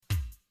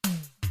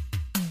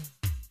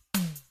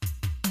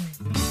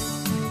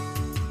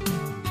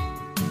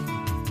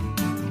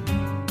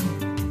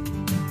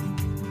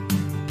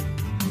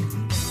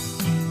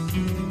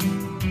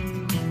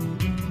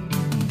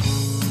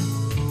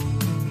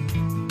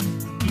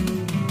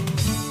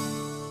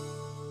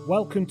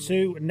Welcome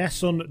to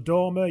Nessun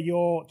Dorma,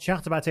 your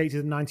chat about 80s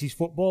and 90s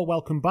football.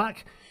 Welcome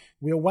back.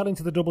 We are well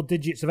into the double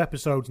digits of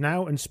episodes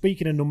now, and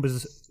speaking of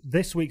numbers,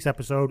 this week's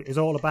episode is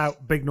all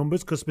about big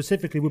numbers, because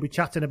specifically we'll be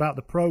chatting about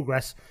the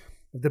progress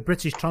of the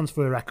British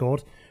transfer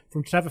record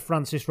from Trevor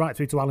Francis right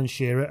through to Alan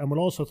Shearer, and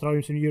we'll also throw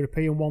in some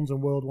European ones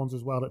and world ones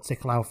as well that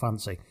tickle our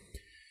fancy.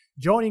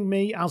 Joining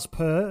me, as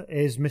per,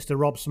 is Mr.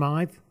 Rob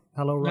Smythe.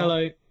 Hello,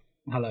 Rob.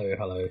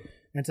 Hello.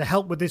 And to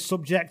help with this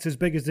subject as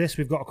big as this,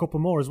 we've got a couple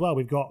more as well.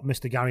 We've got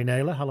Mr. Gary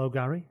Naylor. Hello,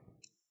 Gary.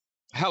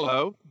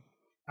 Hello.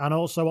 And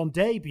also on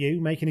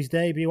debut, making his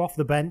debut off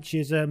the bench,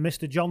 is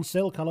Mr. John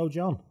Silk. Hello,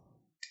 John.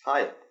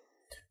 Hi.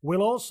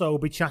 We'll also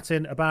be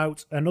chatting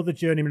about another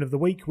Journeyman of the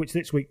Week, which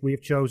this week we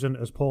have chosen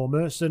as Paul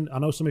Merson. I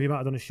know some of you might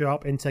have done a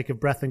sharp intake of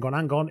breath and gone,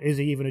 hang on, is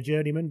he even a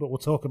journeyman? But we'll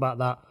talk about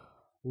that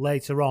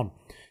later on.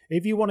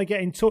 If you want to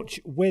get in touch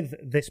with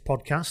this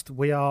podcast,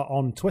 we are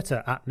on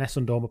Twitter at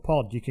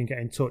NessundormaPod. You can get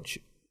in touch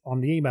on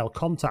the email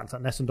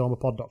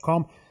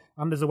contact@nessundormapod.com,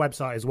 and there's a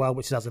website as well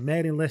which has a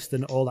mailing list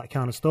and all that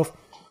kind of stuff.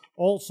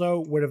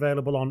 Also, we're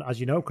available on, as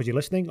you know, because you're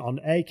listening, on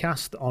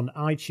Acast, on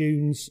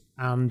iTunes,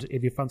 and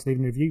if you fancy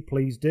leaving a review,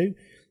 please do.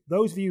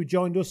 Those of you who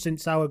joined us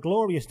since our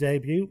glorious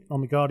debut on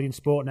the Guardian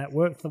Sport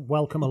Network,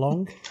 welcome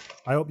along.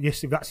 I hope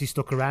you've actually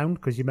stuck around,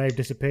 because you may have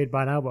disappeared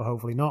by now, but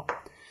hopefully not.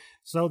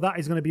 So that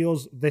is going to be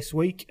us this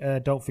week.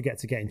 Don't forget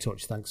to get in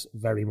touch. Thanks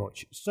very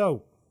much.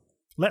 So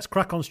let's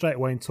crack on straight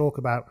away and talk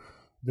about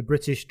the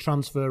British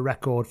transfer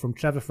record from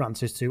Trevor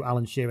Francis to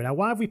Alan Shearer. Now,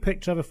 why have we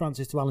picked Trevor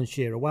Francis to Alan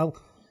Shearer? Well,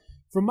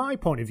 from my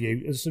point of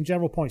view, there's some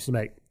general points to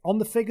make. On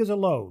the figures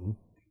alone,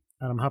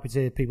 and I'm happy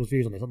to hear people's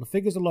views on this, on the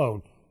figures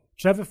alone,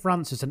 Trevor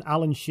Francis and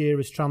Alan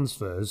Shearer's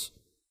transfers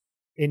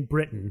in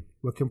Britain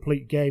were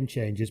complete game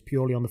changers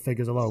purely on the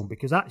figures alone,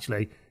 because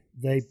actually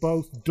they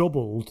both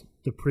doubled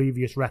the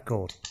previous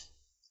record.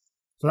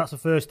 So that's the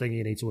first thing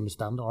you need to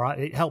understand, all right?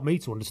 It helped me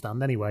to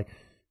understand anyway.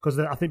 Because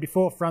I think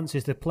before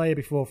Francis, the player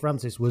before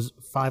Francis was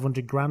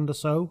 500 grand or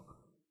so.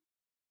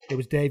 It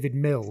was David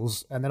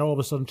Mills. And then all of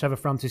a sudden, Trevor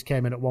Francis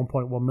came in at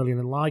 1.1 million.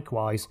 And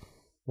likewise,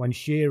 when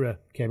Shearer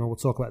came in, we'll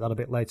talk about that a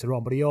bit later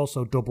on. But he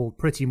also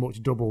pretty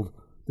much doubled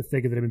the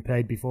figure that had been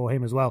paid before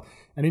him as well.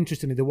 And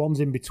interestingly, the ones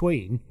in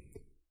between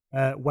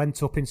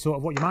went up in sort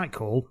of what you might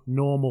call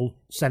normal,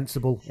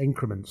 sensible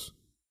increments.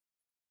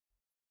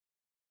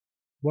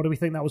 What do we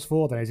think that was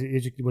for then?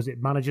 Was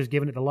it managers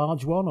giving it the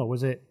large one, or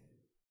was it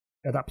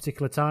at that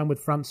particular time with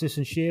Francis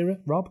and Shearer,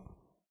 Rob?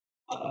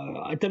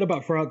 I don't know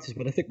about Francis,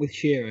 but I think with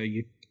Shearer,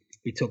 you'd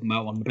be talking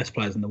about one of the best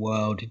players in the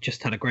world. He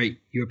just had a great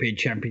European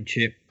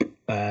Championship.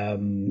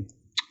 Blackburn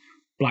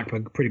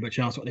pretty much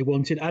asked what they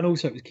wanted. And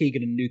also it was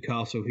Keegan and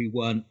Newcastle who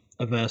weren't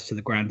averse to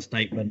the grand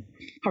statement.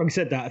 Having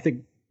said that, I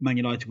think Man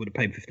United would have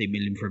paid 15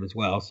 million for him as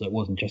well, so it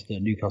wasn't just a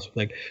Newcastle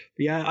thing. But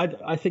yeah,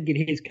 I think in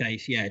his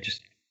case, yeah,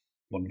 just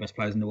one of the best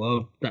players in the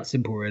world. That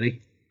simple,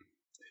 really.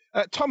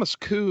 Thomas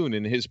Kuhn,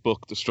 in his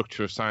book, The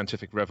Structure of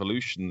Scientific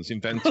Revolutions,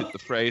 invented the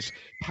phrase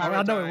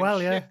paradigm I know it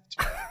well, yeah.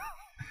 shift.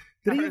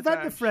 Did he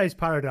invent the phrase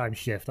paradigm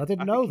shift? I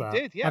didn't know that. He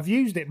did, yeah. I've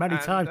used it many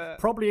times,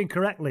 probably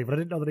incorrectly, but I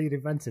didn't know that he'd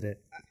invented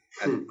it.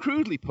 And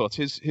crudely put,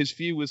 his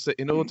view was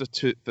that in order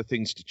for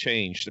things to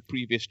change, the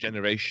previous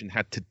generation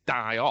had to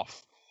die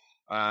off.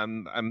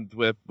 And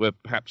we're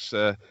perhaps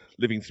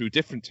living through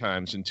different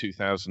times in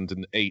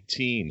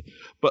 2018.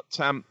 But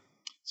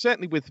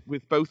certainly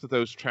with both of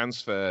those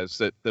transfers,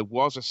 that there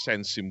was a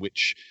sense in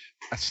which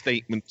a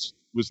statement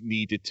was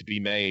needed to be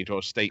made, or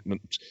a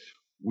statement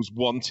was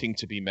wanting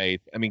to be made.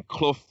 I mean,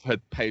 Clough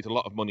had paid a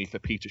lot of money for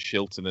Peter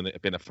Shilton, and it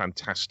had been a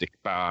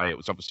fantastic buy. It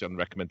was obviously on the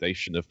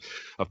recommendation of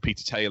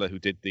Peter Taylor, who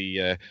did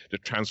the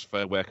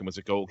transfer work and was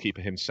a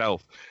goalkeeper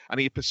himself. And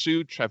he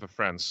pursued Trevor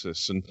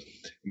Francis. And I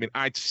mean,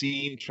 I'd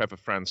seen Trevor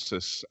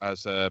Francis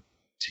as a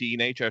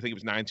teenager. I think he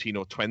was 19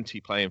 or 20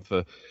 playing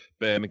for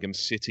Birmingham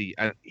City,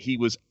 and he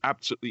was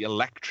absolutely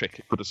electric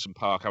at Goodison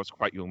Park. I was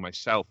quite young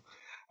myself,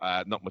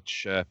 not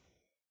much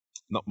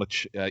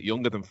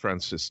younger than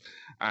Francis,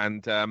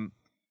 and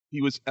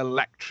he was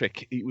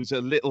electric. He was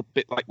a little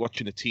bit like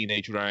watching a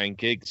teenage Ryan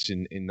Giggs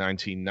in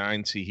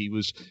 1990. He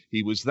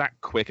was that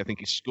quick. I think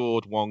he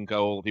scored one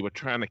goal. They were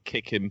trying to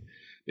kick him.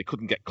 They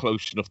couldn't get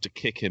close enough to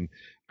kick him,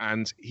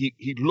 and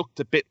he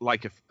looked a bit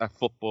like a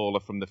footballer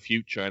from the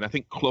future. And I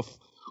think Clough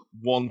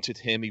wanted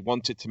him. He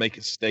wanted to make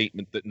a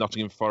statement that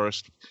Nottingham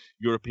Forest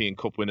European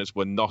Cup winners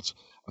were not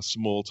a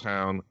small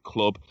town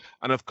club.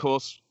 And of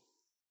course,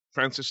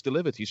 Francis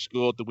delivered. He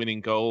scored the winning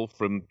goal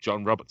from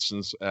John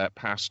Robertson's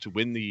pass to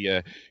win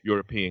the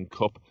European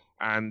Cup.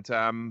 And,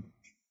 that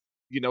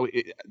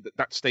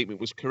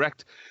statement was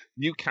correct.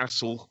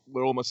 Newcastle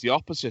were almost the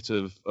opposite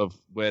of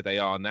where they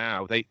are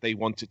now. They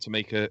wanted to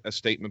make a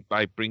statement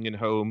by bringing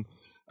home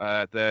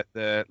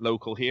their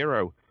local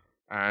hero.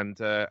 And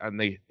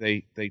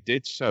they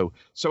did so.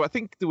 So I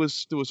think there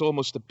was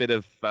almost a bit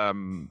of a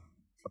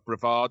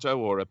bravado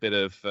or a bit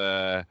of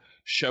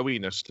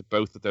showiness to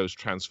both of those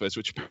transfers,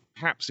 which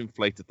perhaps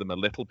inflated them a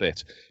little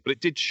bit. But it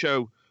did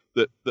show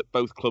that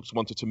both clubs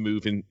wanted to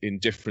move in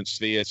different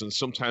spheres, and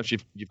sometimes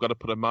you've got to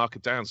put a marker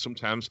down.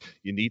 Sometimes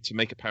you need to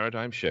make a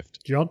paradigm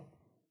shift. John?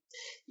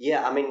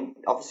 Yeah, I mean,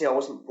 obviously I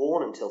wasn't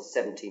born until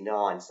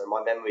 '79, so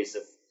my memories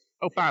of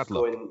bad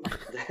luck.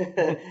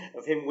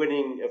 of him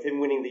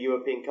winning the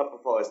European Cup for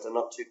Forest are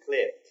not too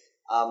clear.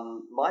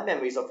 My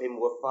memories of him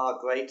were far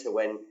greater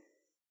when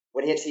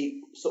he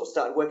actually sort of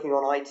started working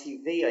on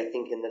ITV, I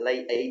think in the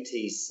late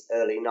 80s,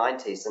 early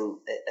 90s, and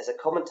as a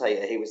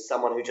commentator, he was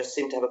someone who just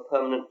seemed to have a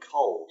permanent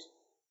cold.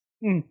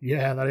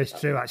 Yeah, that is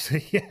true,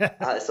 actually.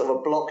 Yeah, sort of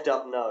a blocked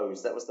up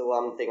nose. That was the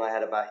one thing I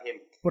had about him.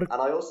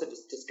 And I also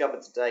just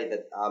discovered today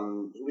that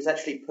he was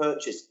actually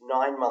purchased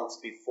 9 months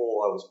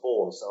before I was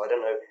born. So I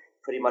don't know.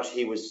 Pretty much,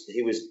 he was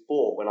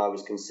bought when I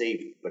was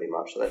conceived. Pretty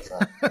much. So that's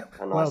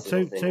a nice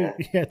little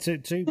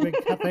thing. two big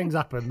things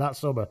happened that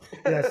summer.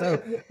 Yeah. So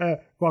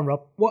go on,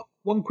 Rob.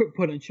 One quick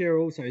point on Shearer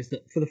also is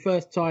that for the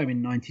first time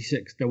in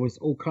 '96, there was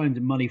all kinds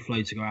of money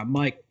floating around.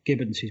 Mike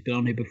Gibbons, who's been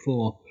on here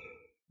before,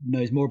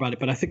 knows more about it,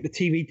 but I think the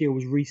TV deal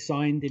was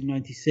re-signed in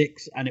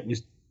 '96, and it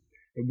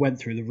went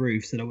through the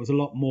roof. So there was a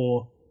lot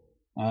more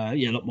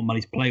money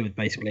to play with,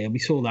 basically, and we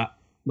saw that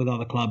with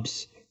other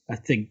clubs. I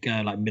think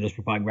like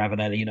Middlesbrough buying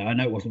Ravanelli. I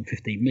know it wasn't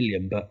 15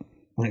 million, but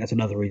I think that's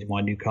another reason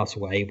why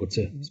Newcastle were able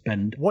to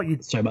spend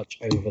so much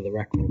over the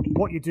record.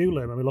 What you do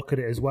learn when we look at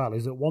it as well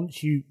is that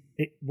once you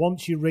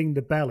ring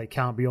the bell, it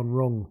can't be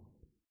unrung.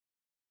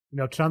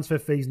 Transfer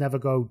fees never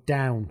go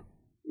down.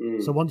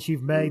 So once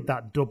you've made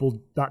that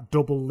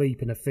double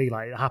leap in a fee,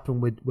 like it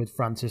happened with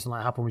Francis and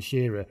like it happened with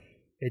Shearer,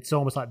 it's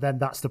almost like then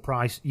that's the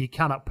price. You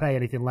cannot pay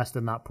anything less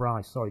than that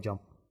price. Sorry, John.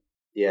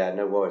 Yeah,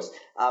 no worries.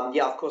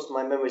 Of course,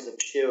 my memories of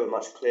Shearer are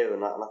much clearer,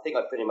 and I think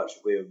I pretty much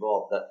agree with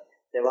Rob that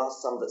there are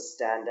some that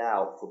stand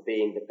out for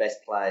being the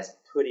best players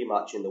pretty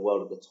much in the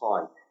world at the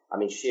time. I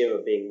mean,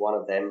 Shearer being one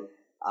of them.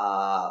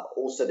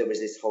 Also, there was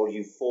this whole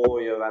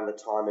euphoria around the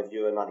time of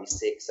Euro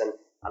 '96, and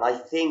I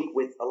think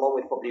along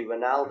with probably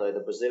Ronaldo, the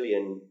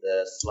Brazilian,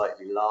 the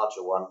slightly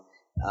larger one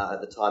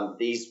at the time,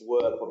 these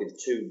were probably the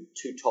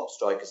two top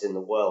strikers in the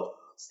world.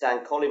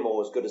 Stan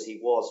Collymore, as good as he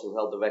was, who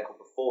held the record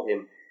before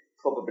him,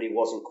 probably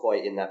wasn't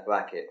quite in that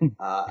bracket.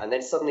 And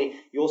then suddenly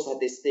you also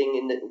had this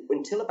thing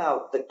until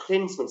about the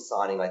Klinsmann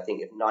signing, I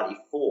think, of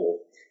 '94,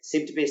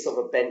 seemed to be a sort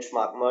of a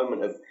benchmark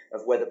moment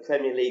of where the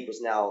Premier League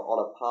was now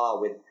on a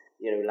par with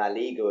La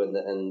Liga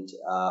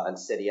and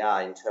Serie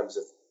A in terms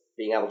of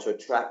being able to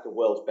attract the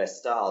world's best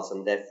stars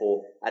and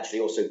therefore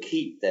actually also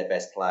keep their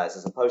best players,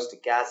 as opposed to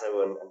Gaza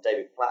and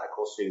David Platt, of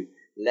course, who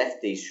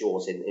left these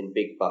shores in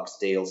big bucks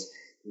deals.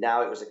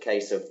 Now it was a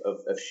case of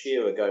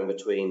Shearer going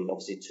between,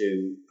 obviously,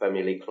 two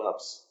Premier League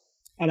clubs.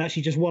 And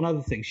actually, just one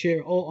other thing.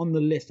 Shearer, on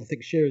the list, I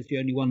think Shearer is the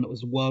only one that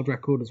was a world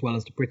record as well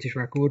as the British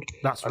record.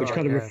 That's which right,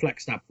 kind of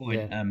reflects that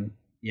point.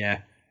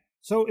 Yeah.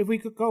 So if we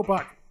could go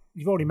back,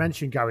 you've already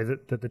mentioned, Gary,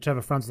 that the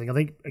Trevor Francis thing. I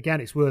think, again,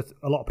 it's worth,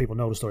 a lot of people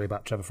know the story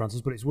about Trevor Francis,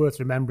 but it's worth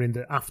remembering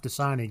that after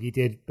signing, he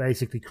did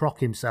basically crock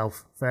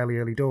himself fairly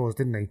early doors,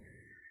 didn't he?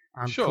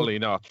 And surely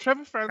not.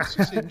 Trevor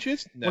Francis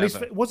injured?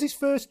 Never. Was his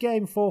first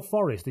game for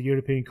Forest the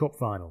European Cup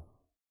final?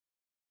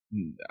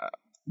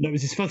 No, it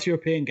was his first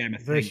European game, I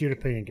think. First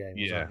European game,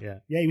 yeah.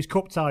 Yeah, he was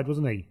cup tied,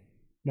 wasn't he?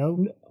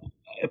 No?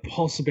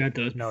 Possibly, I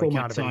don't know. No, he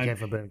can't have been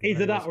for Birmingham.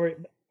 Either that or...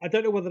 I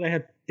don't know whether they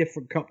had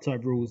different cup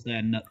type rules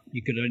then that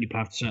you could only play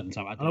after a certain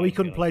time. I know he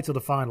couldn't play till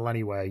the final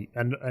anyway.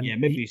 And yeah,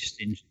 maybe he's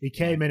just injured. He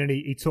came in and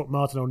he took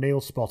Martin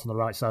O'Neill's spot on the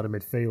right side of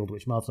midfield,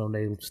 which Martin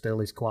O'Neill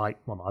still is quite,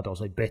 well, I don't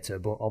say bitter,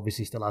 but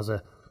obviously still has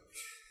a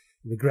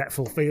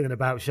regretful feeling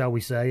about, shall we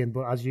say.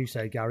 But as you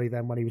say, Gary,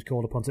 then when he was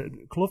called upon to...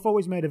 Clough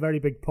always made a very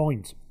big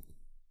point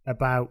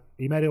about...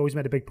 always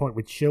made a big point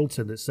with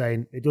Shilton that's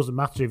saying it doesn't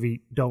matter if you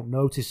don't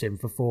notice him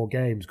for 4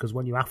 games, because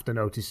when you have to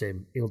notice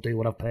him, he'll do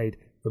what I've paid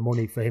the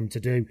money for him to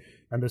do.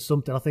 And there's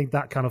something, I think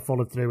that kind of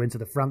followed through into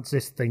the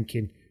Francis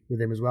thinking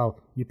with him as well.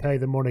 You pay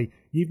the money.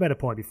 You've made a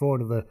point before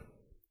in other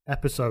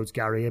episodes,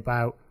 Gary,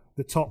 about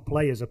the top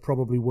players are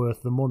probably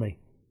worth the money,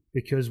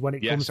 because when it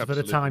comes for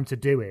the time to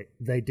do it,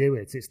 they do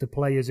it. It's the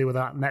players who are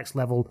that next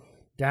level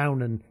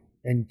down and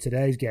in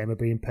today's game are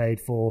being paid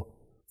for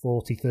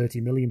 40,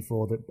 30 million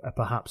for that are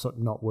perhaps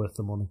not worth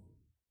the money.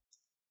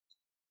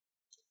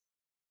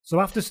 So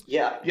after...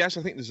 Yes,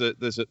 I think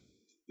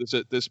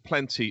there's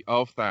plenty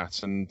of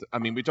that, and I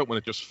mean we don't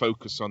want to just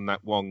focus on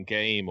that one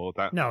game or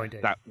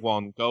that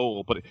one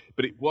goal, but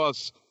it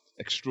was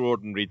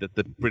extraordinary that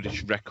the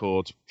British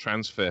record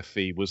transfer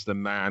fee was the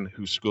man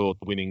who scored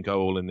the winning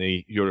goal in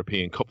the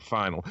European Cup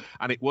final,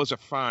 and it was a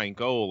fine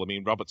goal. I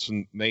mean,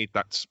 Robertson made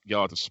that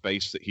yard of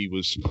space that he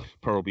was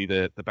probably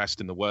the best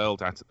in the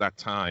world at that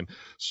time,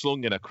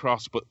 slung in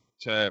across, but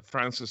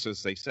Francis,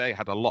 as they say,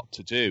 had a lot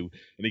to do,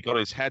 and he got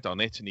his head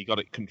on it and he got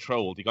it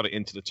controlled. He got it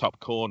into the top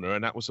corner,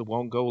 and that was the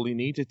one goal he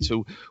needed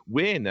to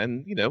win.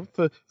 And,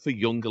 for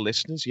younger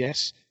listeners,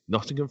 yes,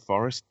 Nottingham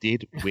Forest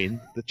did win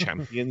the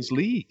Champions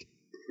League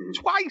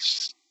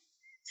twice.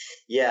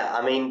 Yeah,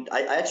 I mean,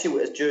 I actually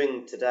was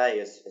during today,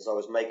 as I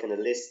was making a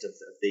list of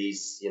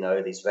these,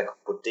 these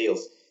record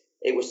deals,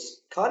 it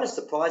was kind of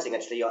surprising,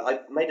 actually. I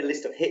made a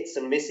list of hits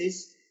and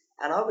misses,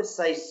 and I would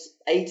say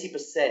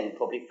 80%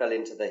 probably fell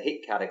into the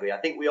hit category. I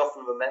think we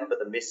often remember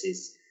the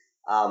misses.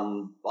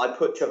 I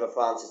put Trevor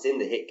Francis in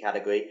the hit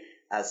category.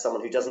 as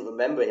someone who doesn't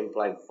remember him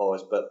playing for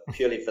Forest, but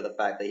purely for the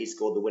fact that he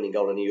scored the winning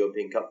goal in the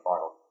European Cup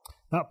final.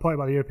 That point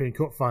about the European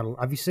Cup final,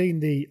 have you seen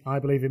the I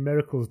Believe in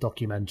Miracles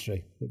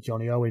documentary that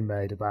Johnny Owen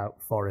made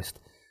about Forest?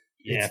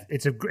 Yeah.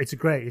 It's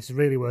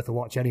really worth a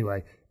watch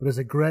anyway. But there's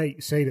a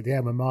great scene at the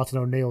end when Martin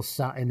O'Neill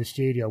sat in the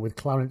studio with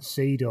Clarence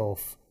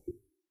Seedorf.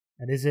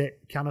 And is it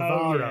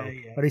Cannavaro? Oh,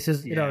 yeah. And he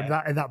says, you know,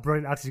 in that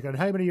brilliant accent, he's going,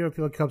 how many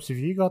European Cups have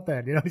you got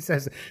then? You know, he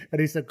said,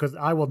 because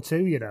I won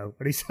 2, you know.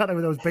 And he sat there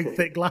with those big,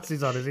 thick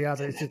glasses on as he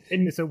has it.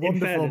 It's a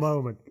wonderful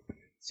moment.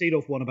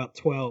 Seedorf won about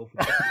 12.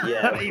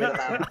 Yeah,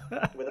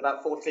 with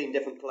about 14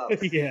 different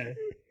clubs. Yeah.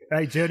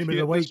 Hey, Journeyman of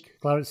the Week,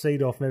 Clarence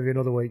Seedorf, maybe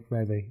another week,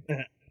 maybe.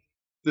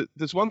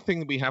 There's one thing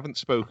that we haven't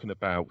spoken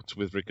about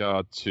with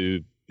regard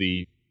to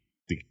the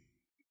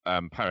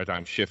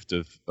paradigm shift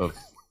of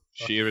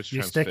Shearer's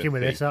You're transfer sticking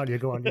with fee. this, aren't you?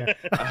 Go on, yeah.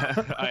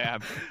 I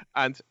am.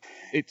 And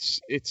it's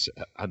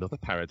another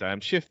paradigm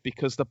shift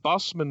because the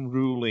Bosman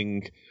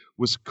ruling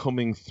was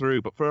coming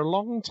through. But for a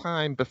long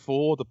time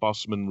before the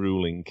Bosman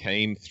ruling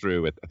came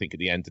through, I think at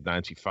the end of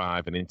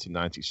 95 and into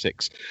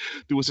 96,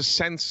 there was a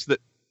sense that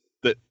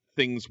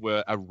things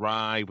were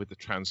awry with the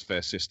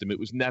transfer system. It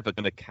was never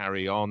going to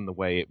carry on the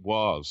way it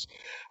was.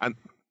 And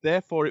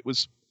therefore, it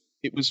was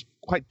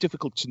quite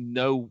difficult to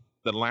know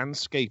the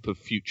landscape of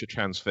future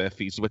transfer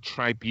fees. There were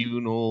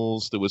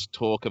tribunals, there was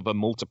talk of a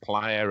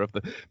multiplier of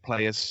the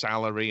player's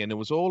salary, and there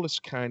was all this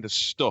kind of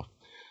stuff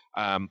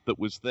that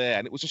was there.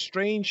 And it was a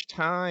strange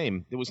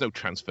time. There was no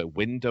transfer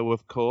window,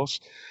 of course.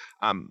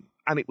 And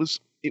it was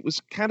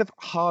kind of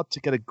hard to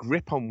get a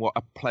grip on what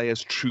a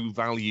player's true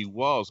value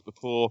was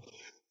before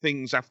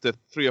things after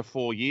 3 or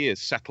 4 years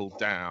settled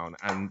down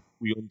and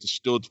we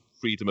understood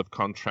freedom of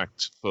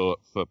contract for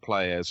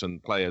players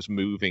and players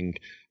moving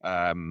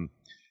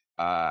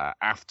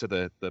after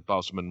the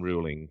Bosman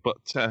ruling.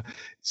 But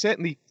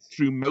certainly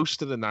through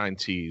most of the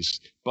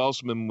 90s,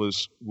 Bosman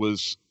was,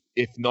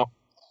 if not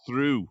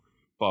through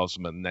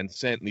Bosman, then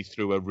certainly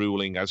through a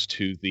ruling as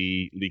to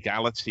the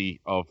legality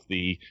of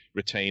the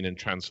retain and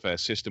transfer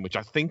system, which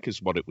I think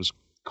is what it was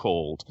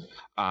called.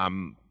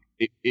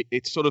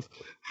 It sort of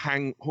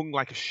hung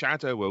like a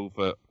shadow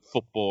over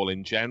football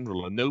in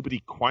general, and nobody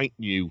quite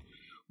knew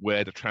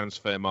where the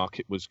transfer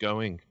market was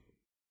going.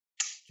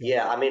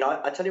 Yeah, I mean,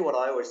 I tell you what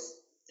I always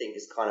think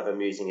is kind of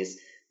amusing is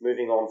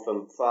moving on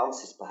from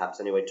Francis, perhaps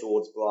anyway,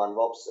 towards Brian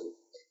Robson,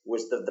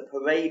 was the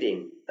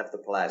parading of the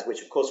players,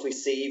 which of course we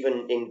see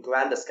even in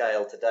grander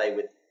scale today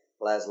with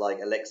players like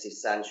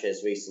Alexis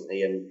Sanchez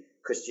recently and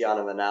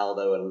Cristiano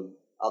Ronaldo and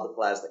other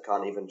players that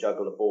can't even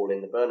juggle a ball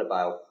in the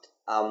Bernabeu.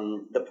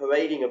 The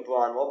parading of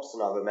Brian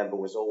Robson, I remember,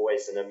 was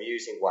always an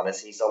amusing one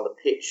as he's on the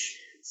pitch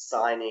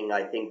signing,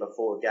 I think,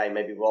 before a game.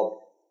 Maybe Rob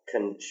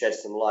can shed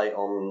some light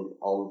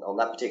on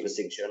that particular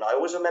signature. And I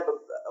always remember,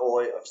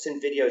 or I've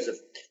seen videos of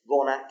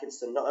Ron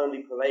Atkinson not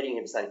only parading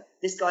him, saying,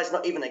 this guy's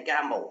not even a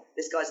gamble.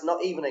 This guy's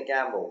not even a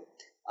gamble.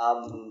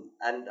 And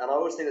I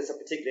always think that's a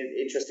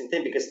particularly interesting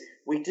thing because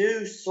we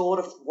do sort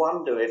of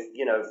wonder if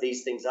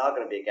these things are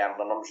going to be a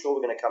gamble. And I'm sure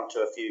we're going to come to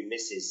a few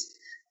misses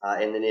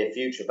in the near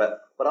future. But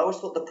I always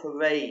thought the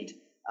parade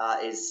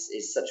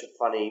is such a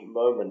funny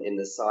moment in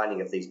the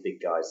signing of these big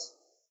guys.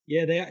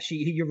 Yeah, they actually,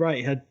 you're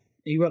right,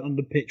 he went on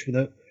the pitch with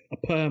a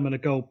perm and a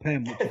gold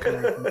pen. Which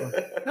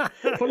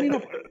is funny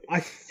enough, I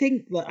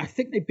think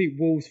they beat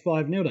Wolves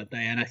 5-0 that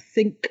day, and I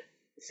think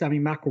Sammy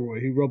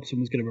McElroy, who Robson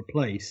was going to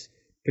replace,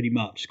 pretty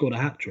much scored a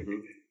hat-trick.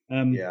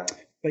 Yeah.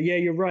 But yeah,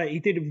 you're right. He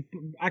did.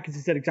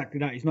 Atkinson said exactly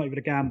that. He's not even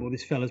a gamble.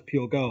 This fella's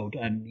pure gold.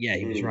 And yeah,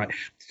 he was right.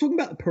 Talking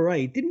about the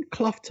parade, didn't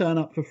Clough turn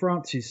up for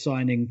France's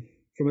signing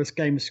from a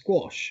game of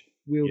squash?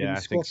 Wielding Yeah, a I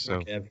think squash so.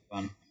 racket,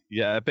 everyone.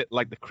 Yeah, a bit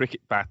like the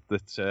cricket bat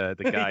that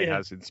the guy Yeah.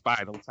 has in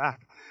Spinal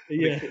Tap.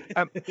 Yeah.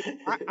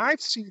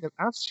 I've seen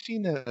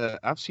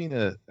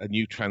a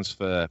new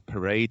transfer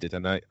paraded,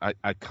 and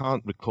I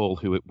can't recall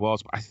who it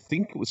was, but I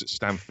think it was at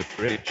Stamford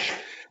Bridge,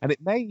 and it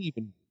may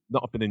even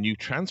not have been a new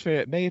transfer.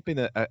 It may have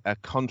been a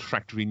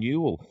contract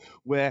renewal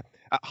where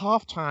at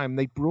halftime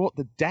they brought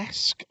the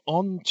desk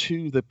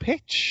onto the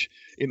pitch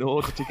in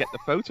order to get the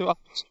photo op.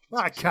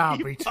 That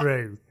can't be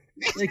true.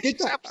 They did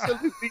It's that.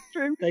 absolutely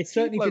true. They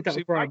certainly did that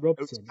with Brian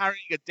Robson.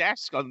 Carrying a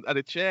desk and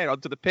a chair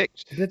onto the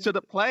pitch so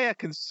the player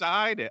can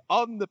sign it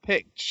on the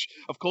pitch,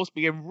 of course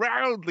being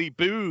roundly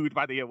booed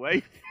by the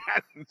away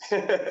fans.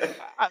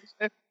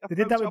 They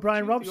did that with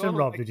Brian Robson,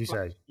 Rob, did you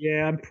say?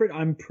 Yeah,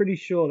 I'm pretty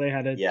sure they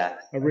had a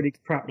really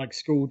crap like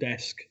school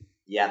desk.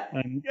 Yeah.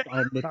 On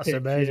the That's pitch.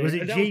 amazing. Was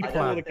it And G that before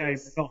plan? the game,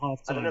 not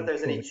half I time. don't know if there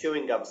was any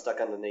chewing gum stuck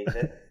underneath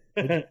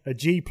it. A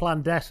G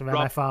plan desk from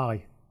Rob.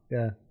 MFI.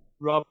 Yeah.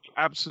 Rob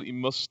absolutely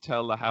must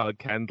tell the Howard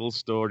Kendall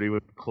story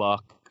with the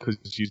clock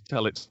because you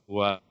tell it so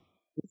well.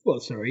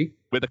 What? Sorry,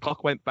 Where the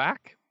clock went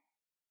back.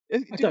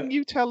 don't- Didn't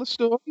you tell the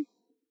story?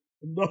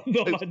 not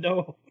I know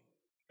of.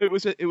 It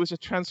was a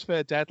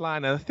transfer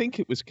deadline, and I think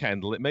it was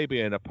Kendall. It may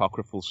be an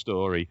apocryphal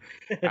story,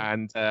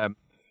 and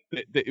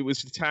it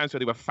was the times where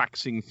they were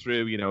faxing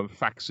through, and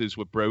faxes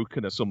were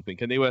broken or something,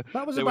 and they were.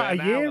 That was they about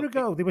were a year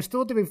ago. They were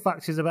still doing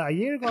faxes about a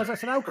year ago. I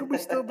said, how can we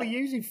still be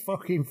using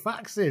fucking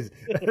faxes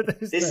at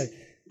this day?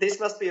 This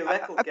must be a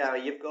record,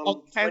 Gary. You've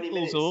gone 20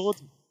 minutes. I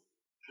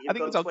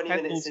think it's on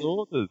Kendall's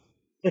orders.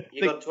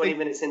 You got 20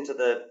 minutes into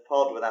the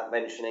pod without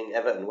mentioning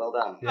Everton. Well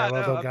done. Yeah,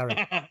 well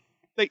done,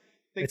 Gary.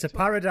 It's a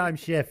paradigm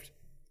shift.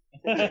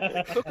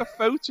 Took a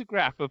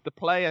photograph of the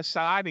player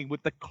signing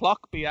with the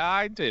clock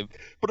behind him,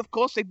 but of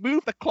course they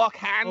moved the clock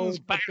hands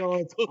back.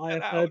 God, I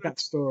have heard that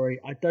story.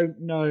 I don't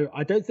know.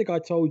 I don't think I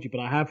told you, but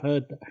I have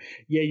heard that.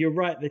 Yeah, you're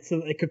right. So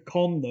that they could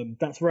con them.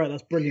 That's right.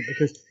 That's brilliant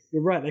because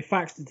you're right. They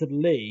faxed it to the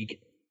league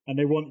and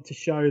they wanted to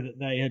show that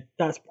they had.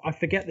 I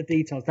forget the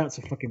details. That's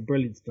a fucking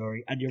brilliant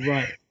story. And you're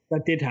right.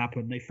 That did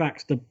happen. They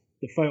faxed the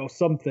photo or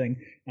something,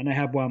 and they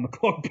had wound the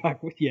clock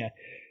back. Yeah.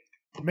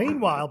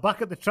 Meanwhile,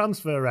 back at the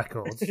transfer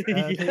records,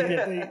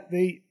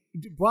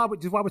 while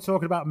we're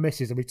talking about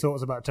misses and we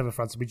talked about Trevor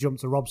Francis, we jumped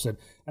to Robson.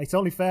 It's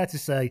only fair to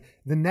say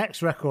the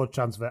next record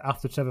transfer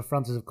after Trevor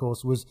Francis, of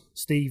course, was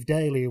Steve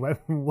Daly, who went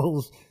from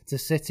Wolves to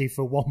City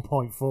for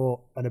 1.4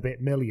 and a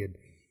bit million,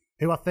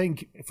 who I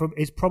think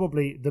is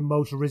probably the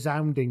most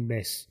resounding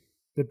miss,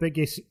 the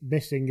biggest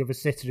missing of a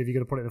sitter, if you're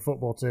going to put it in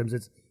football terms.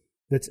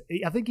 I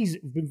think he's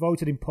been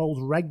voted in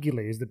polls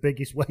regularly as the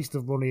biggest waste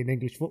of money in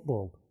English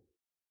football.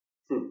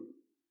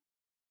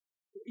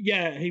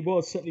 Yeah, he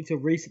was certainly till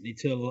recently,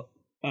 till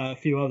a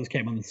few others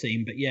came on the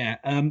scene. But yeah,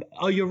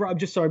 you're right. I'm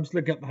just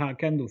looking up the Howard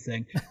Kendall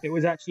thing. It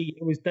was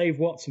Dave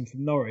Watson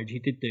from Norwich. He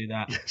did do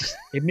that. Yes.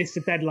 He missed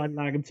the deadline,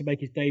 allowing to make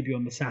his debut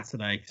on the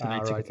Saturday, so they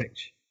took a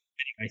picture.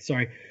 Anyway,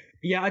 sorry.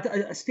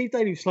 Yeah, Steve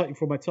Daly was slightly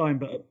before my time,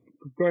 but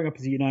growing up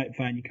as a United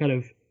fan,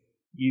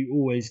 you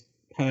always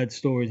heard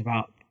stories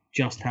about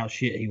just how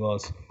shit he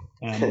was.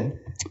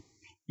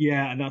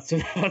 Yeah, and that's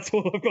all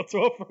I've got to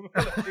offer.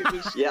 I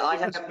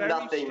have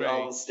nothing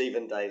on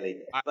Stephen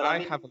Daly. But I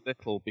have a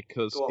little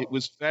because it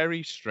was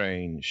very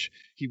strange.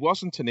 He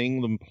wasn't an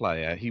England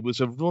player. He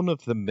was a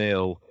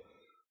run-of-the-mill,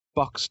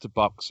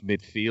 box-to-box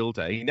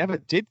midfielder. He never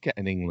did get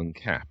an England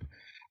cap.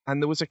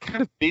 And there was a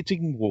kind of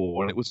bidding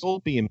war, and it was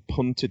all being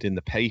punted in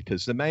the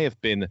papers. There may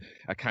have been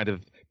a kind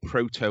of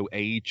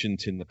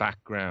proto-agent in the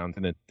background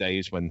in the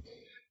days when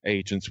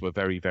agents were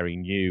very, very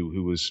new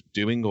who was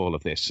doing all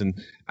of this.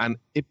 And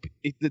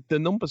the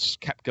numbers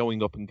kept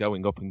going up and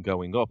going up and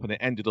going up, and it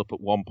ended up at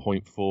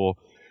 £1.4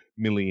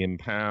 million.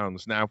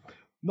 Now,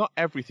 not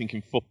everything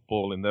in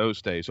football in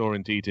those days, or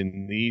indeed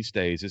in these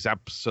days, is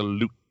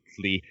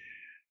absolutely,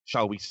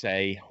 shall we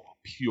say,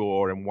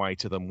 pure and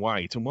whiter than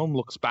white. And one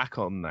looks back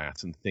on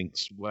that and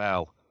thinks,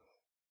 well,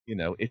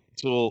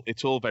 it's all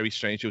very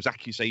strange. There was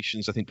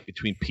accusations, I think,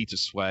 between Peter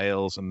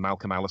Swales and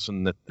Malcolm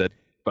Allison that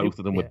both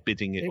of them were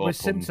bidding it up. It was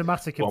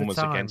symptomatic of the time. One was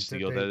against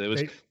the other.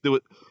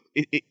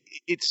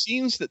 It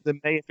seems that there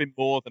may have been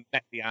more than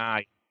met the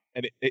eye,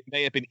 and it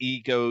may have been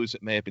egos.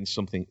 It may have been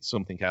something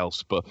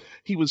else. But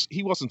he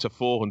wasn't a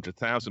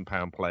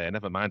 £400,000 player.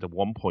 Never mind a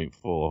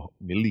 £1.4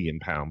 million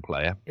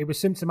player. It was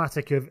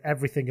symptomatic of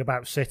everything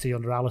about City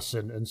under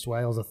Allison and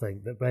Swales. I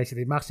think that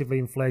basically massively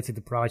inflated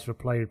the price for a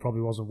player who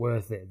probably wasn't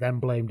worth it. Then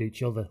blamed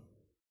each other.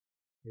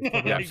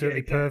 It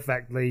absolutely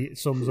perfectly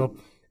sums up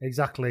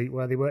exactly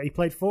where they were. He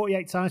played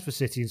 48 times for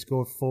City and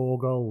scored 4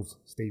 goals,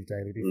 Steve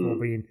Daly, before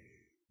being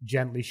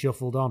gently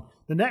shuffled on.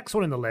 The next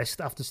one in the list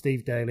after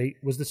Steve Daly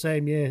was the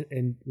same year,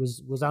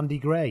 was Andy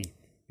Gray,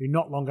 who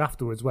not long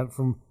afterwards went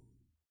from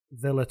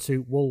Villa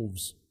to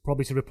Wolves,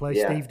 probably to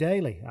replace Steve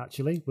Daly,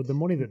 actually, with the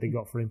money that they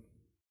got for him.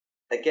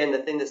 Again, the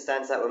thing that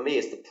stands out with me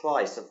is the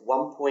price of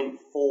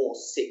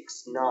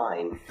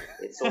 1.469.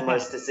 It's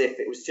almost as if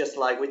it was just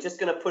like, we're just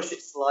going to push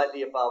it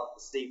slightly above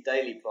the Steve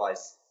Daly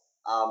price.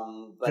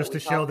 But just to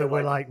show that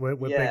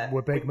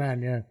we're big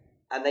men, yeah.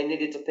 And they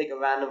needed to pick a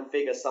random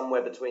figure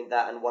somewhere between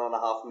that and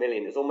 £1.5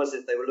 million. It's almost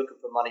as if they were looking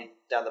for money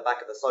down the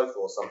back of the sofa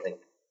or something.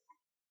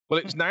 Well,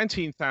 it was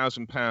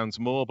 £19,000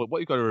 more, but what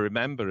you've got to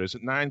remember is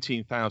that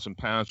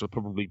 £19,000 would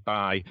probably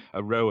buy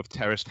a row of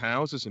terraced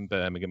houses in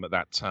Birmingham at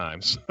that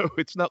time, so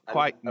it's not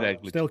quite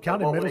negligible. Still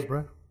can in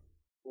Middlesbrough.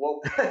 Well,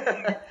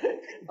 I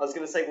was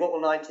going to say, what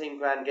will 19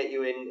 grand get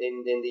you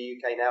in the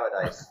UK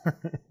nowadays?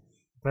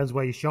 Depends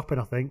where you're shopping,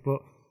 I think,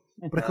 but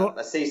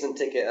a season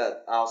ticket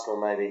at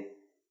Arsenal, maybe.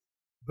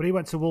 But he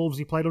went to Wolves.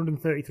 He played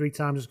 133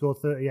 times and scored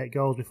 38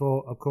 goals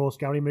before, of course,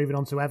 Gary moving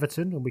on to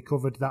Everton, and we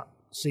covered that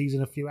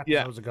season a few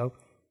episodes ago.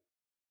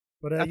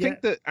 But I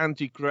think that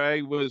Andy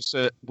Gray was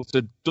a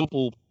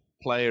double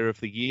player of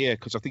the year,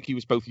 because I think he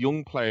was both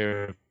young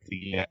player of the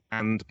year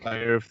and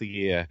player of the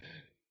year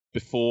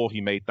before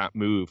he made that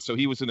move. So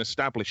he was an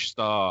established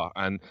star,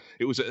 and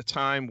it was at a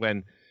time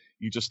when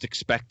you just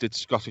expected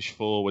Scottish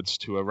forwards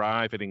to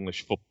arrive at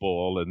English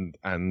football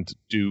and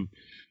do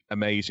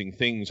amazing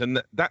things.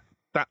 And that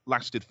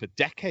lasted for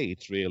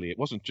decades, really. It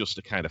wasn't just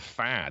a kind of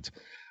fad.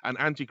 And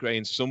Andy Gray,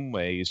 in some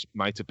ways,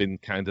 might have been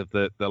kind of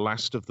the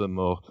last of them,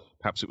 or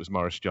perhaps it was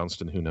Maurice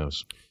Johnston, who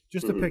knows?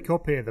 Just to pick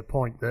up here the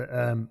point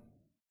that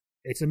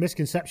it's a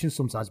misconception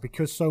sometimes,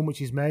 because so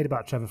much is made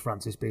about Trevor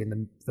Francis being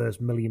the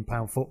first £1 million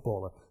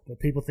footballer, that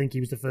people think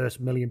he was the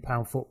first £1 million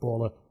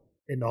footballer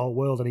in the whole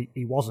world, and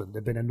he wasn't.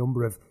 There've been a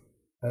number of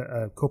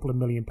a couple of £1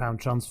 million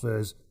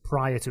transfers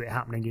prior to it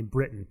happening in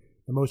Britain.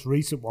 The most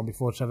recent one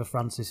before Trevor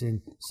Francis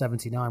in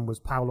 79 was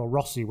Paolo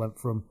Rossi went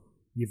from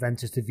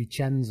Juventus to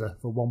Vicenza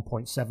for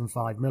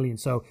 1.75 million.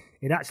 So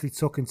it actually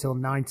took until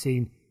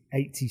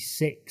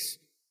 1986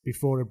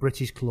 before a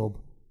British club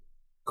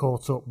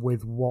caught up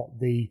with what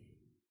the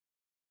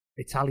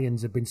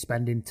Italians had been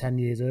spending 10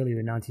 years earlier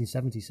in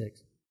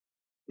 1976.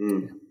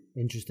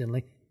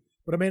 Interestingly.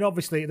 But I mean,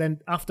 obviously, then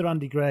after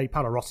Andy Gray,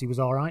 Paolo Rossi was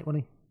all right,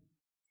 wasn't he?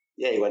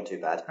 Yeah, he wasn't too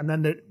bad. And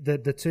then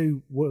the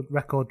two world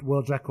record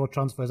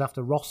transfers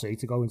after Rossi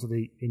to go into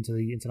the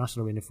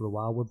international arena for a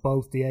while were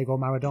both Diego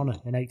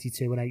Maradona in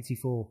 82 and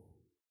 84.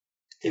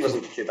 He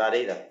wasn't too bad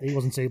either. He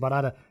wasn't too bad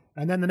either.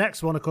 And then the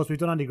next one, of course, we've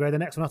done Andy Gray. The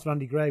next one after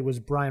Andy Gray was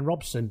Brian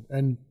Robson,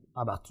 and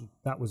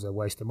that was a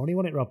waste of money,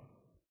 wasn't it, Rob?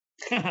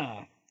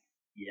 Yeah,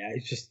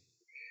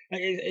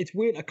 it's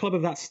weird. A club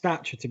of that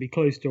stature to be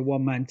close to a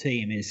one-man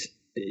team it's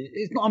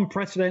not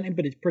unprecedented,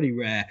 but it's pretty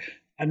rare.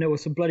 And there were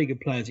some bloody good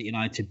players at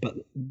United, but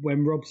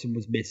when Robson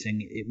was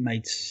missing, it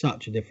made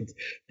such a difference.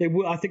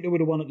 I think they would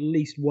have won at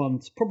least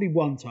probably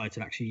one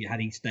title, actually,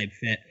 had he stayed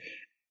fit.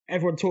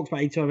 Everyone talks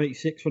about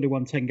 85-86 when they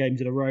won 10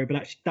 games in a row, but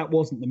actually that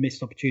wasn't the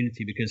missed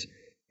opportunity because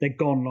they'd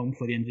gone long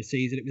before the end of the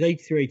season. It was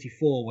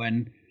 83-84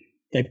 when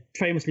they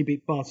famously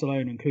beat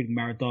Barcelona, including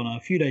Maradona.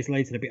 A few days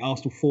later, they beat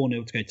Arsenal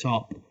 4-0 to go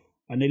top,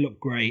 and they looked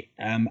great.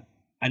 And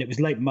it was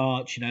late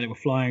March, they were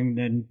flying,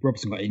 then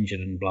Robson got injured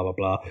and blah, blah,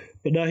 blah.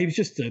 But no, he was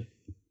just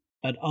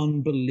an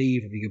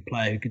unbelievably good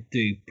player who could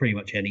do pretty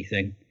much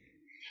anything.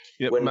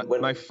 Yeah,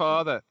 my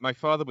father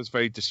was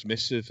very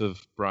dismissive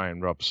of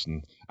Brian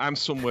Robson. I'm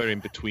somewhere in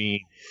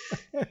between.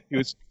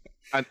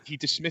 He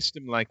dismissed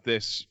him like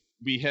this.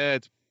 We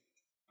heard,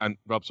 and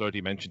Rob's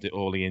already mentioned it,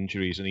 all the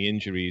injuries, and the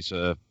injuries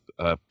are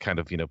kind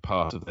of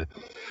part of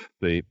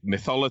the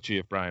mythology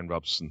of Brian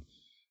Robson.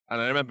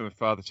 And I remember my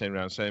father turning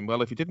around saying,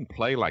 "Well, if he didn't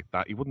play like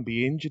that, he wouldn't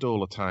be injured all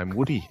the time,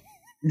 would he?"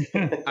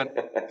 And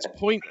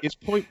his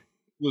point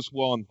was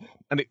one,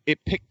 and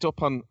it picked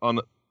up on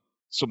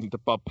something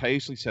that Bob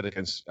Paisley said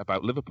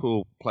about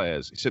Liverpool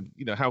players. He said,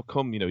 how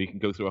come, you can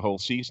go through a whole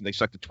season? They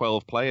selected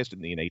 12 players,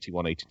 didn't they, in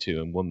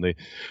 81-82 and won the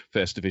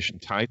First Division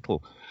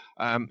title.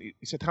 He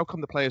said, how come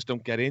the players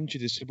don't get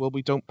injured? He said, well,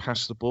 we don't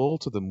pass the ball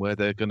to them where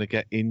they're going to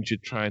get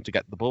injured trying to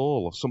get the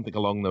ball or something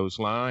along those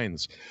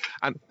lines.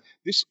 And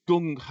this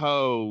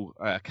gung-ho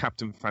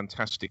Captain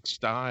Fantastic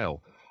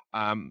style,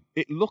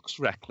 it looks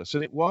reckless,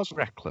 and it was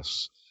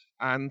reckless.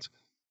 And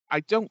I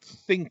don't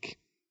think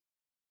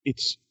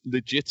it's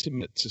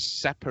legitimate to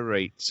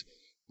separate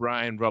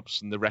Brian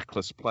Robson, the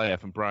reckless player,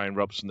 from Brian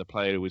Robson, the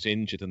player who was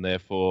injured and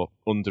therefore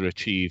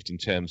underachieved in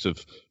terms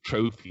of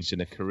trophies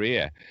in a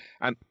career.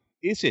 And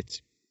is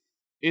it,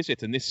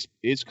 and this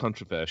is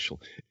controversial,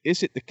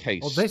 is it the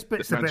case? Well, this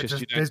bit's the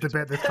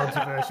bit that's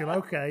controversial.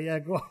 Okay, yeah,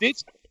 go on.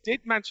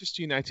 Did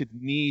Manchester United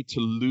need to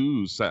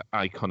lose that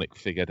iconic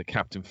figure, the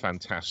Captain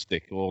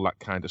Fantastic, all that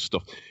kind of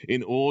stuff,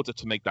 in order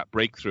to make that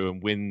breakthrough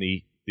and win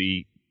the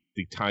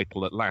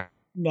title at last?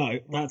 No,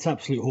 that's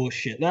absolute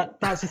horseshit.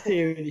 That's a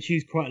theory that's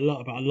used quite a lot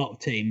about a lot of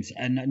teams,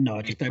 and no,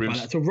 I just don't buy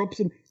that. So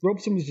Robson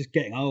was just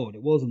getting old.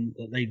 It wasn't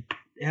that it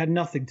had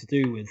nothing to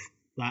do with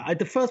that. At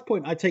the first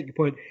point, I take your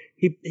point.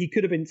 He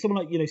could have been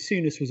someone like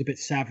Souness was a bit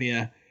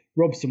savvier.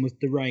 Robson was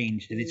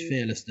deranged in his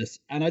fearlessness,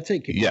 and I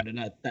take your point,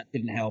 and that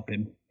didn't help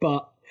him.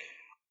 But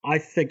I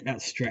think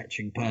that's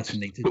stretching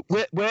personally. But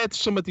where'd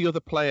some of the other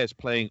players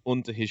playing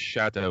under his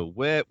shadow?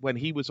 When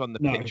he was on the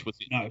pitch, was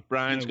it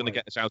Brian's going to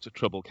get us out of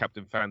trouble,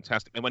 Captain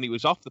Fantastic? And when he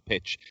was off the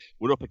pitch,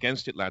 we're up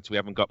against it, lads. We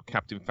haven't got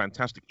Captain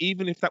Fantastic,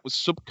 even if that was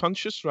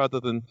subconscious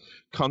rather than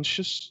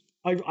conscious.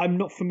 I'm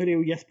not familiar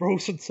with Jesper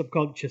Olsen's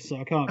subconscious,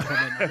 so I can't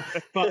comment on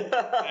that. But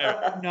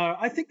no,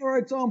 I think there are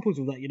examples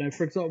of that.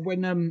 For example,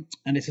 when and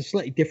it's a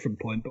slightly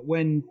different point, but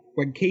when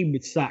Keane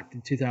was sacked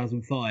in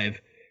 2005.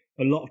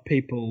 A lot of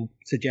people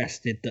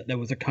suggested that there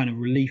was a kind of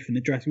relief in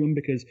the dressing room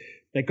because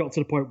they got to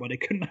the point where they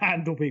couldn't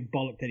handle being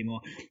bollocked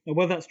anymore. Now,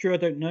 whether that's true, I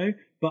don't know.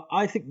 But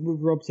I think with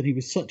Robson, he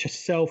was such a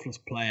selfless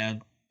player.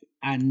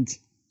 And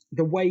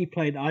the way he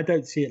played, I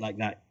don't see it like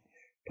that,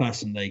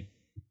 personally.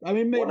 I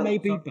mean,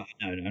 maybe, but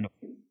no.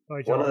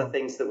 One of the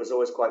things that was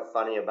always quite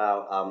funny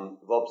about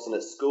Robson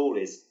at school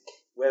is,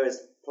 whereas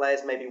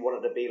players maybe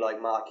wanted to be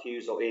like Mark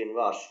Hughes or Ian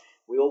Rush,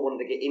 we all wanted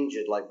to get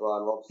injured like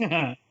Brian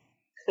Robson.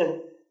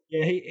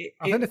 Yeah,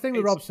 I think the thing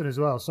with Robson as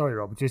well, sorry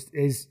Rob,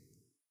 is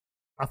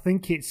I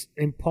think it's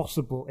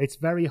impossible, it's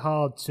very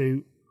hard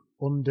to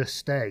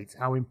understate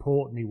how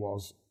important he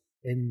was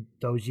in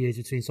those years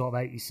between sort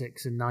of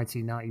 86 and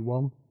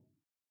 1991.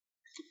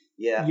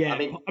 Yeah.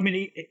 I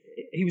mean,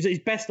 he was at his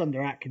best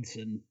under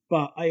Atkinson,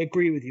 but I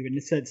agree with you in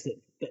the sense that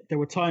there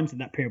were times in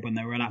that period when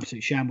they were an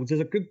absolute shambles.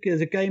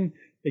 There's a game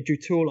they drew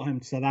 2-2 at home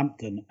to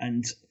Southampton,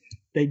 and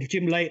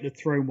Jim Leighton had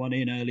thrown one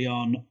in early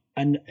on.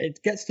 And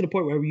it gets to the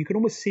point where you can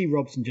almost see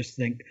Robson just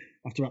think,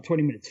 after about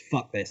 20 minutes,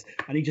 fuck this.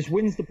 And he just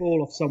wins the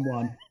ball off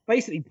someone,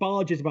 basically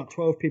barges about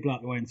 12 people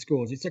out the way and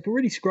scores. It's like a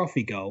really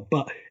scruffy goal,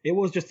 but it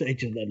was just no,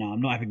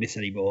 I'm not having this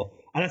anymore.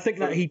 And I think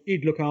that he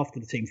did look after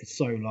the team for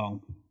so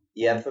long.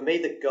 Yeah, for me,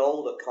 the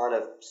goal that kind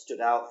of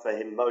stood out for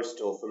him most,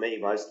 or for me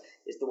most,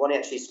 is the one he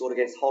actually scored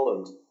against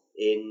Holland.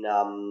 in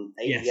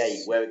 88,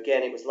 Yes. where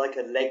again it was like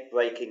a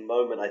leg-breaking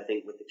moment, I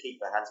think, with the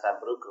keeper Hans van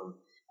Breukelen.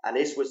 And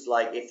this was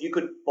like, if you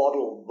could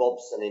bottle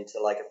Robson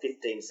into like a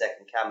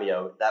 15-second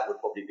cameo, that would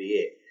probably be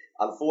it.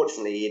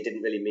 Unfortunately, it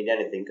didn't really mean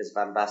anything because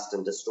Van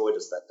Basten destroyed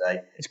us that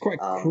day. It's quite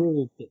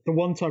cruel. The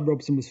one time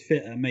Robson was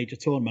fit at a major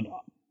tournament,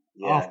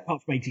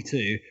 apart from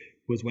 82,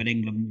 was when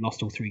England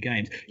lost all 3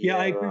 games. Yeah,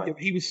 I agree. Right.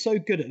 He was so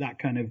good at that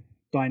kind of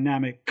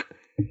dynamic,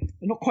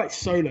 not quite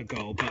solo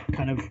goal, but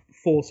kind of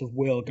force of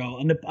will goal.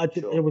 And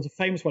there was a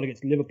famous one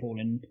against Liverpool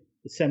in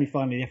the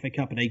semi-final of the FA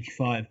Cup in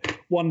 85.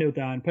 1-0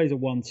 down, plays a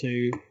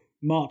 1-2,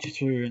 marches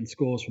through and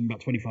scores from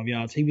about 25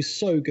 yards. He was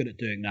so good at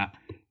doing that.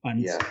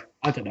 And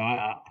I don't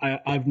know,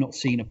 I've not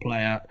seen a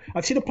player...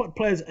 I've seen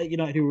players at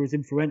United who were as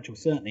influential,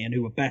 certainly, and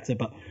who were better,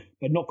 but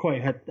not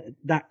quite had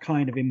that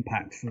kind of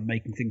impact for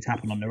making things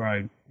happen on their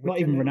own.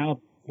 Even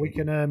Ronaldo. We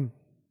can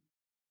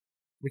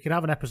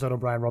have an episode on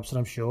Brian Robson,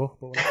 I'm sure.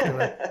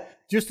 But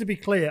just to be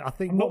clear, I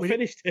think what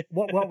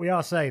we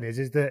are saying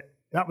is that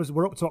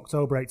we're up to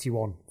October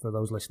 81 for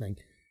those listening.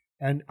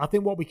 And I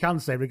think what we can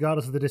say,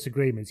 regardless of the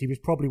disagreements, he was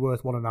probably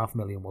worth $1.5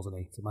 million, wasn't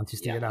he, to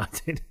Manchester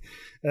United?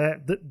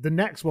 The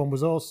next one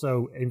was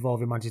also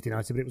involving Manchester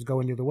United, but it was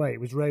going the other way.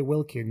 It was Ray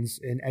Wilkins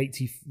in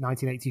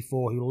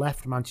 1984 who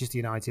left Manchester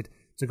United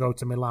to go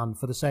to Milan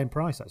for the same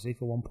price, actually,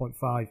 for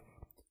 $1.5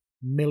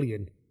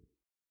 million.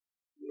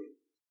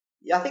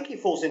 Yeah, I think he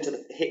falls into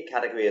the hit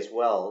category as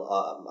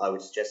well. I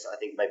would suggest, I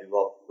think maybe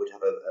Rob would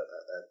have a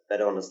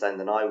better understanding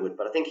than I would,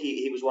 but I think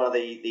he was one of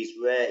these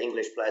rare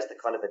English players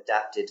that kind of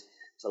adapted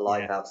to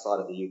life outside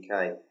of the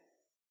UK.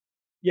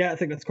 Yeah, I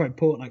think that's quite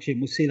important, actually,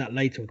 and we'll see that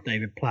later with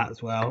David Platt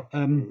as well.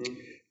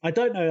 I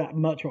don't know that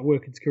much about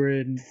Wilkins'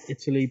 career in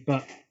Italy,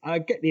 but I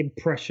get the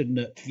impression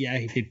that,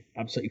 he did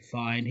absolutely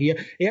fine. He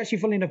actually,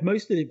 funnily enough,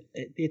 most of the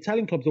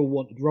Italian clubs all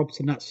wanted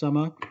Robson that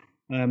summer,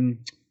 and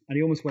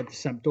he almost went to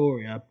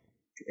Sampdoria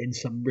in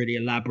some really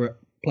elaborate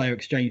player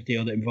exchange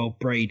deal that involved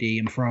Brady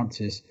and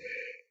Francis.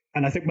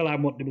 And I think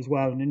Milan wanted him as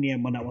well, and in the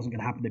end, when that wasn't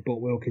going to happen, they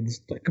bought Wilkins,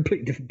 a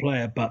completely different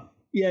player, but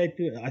yeah,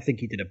 I think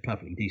he did a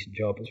perfectly decent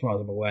job, as far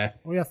as I'm aware.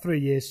 Well, he had 3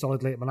 years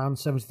solidly at Milan,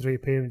 73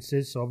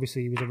 appearances, so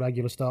obviously he was a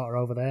regular starter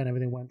over there and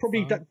everything went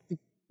probably fine.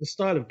 The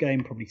style of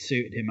game probably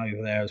suited him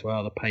over there as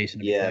well, the pace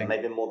and everything. Yeah,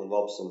 maybe more than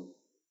Robson.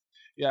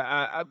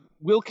 Yeah,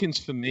 Wilkins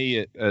for me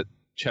at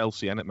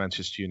Chelsea and at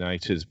Manchester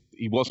United,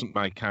 he wasn't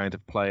my kind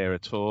of player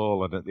at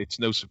all, and it's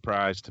no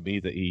surprise to me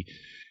that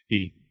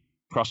he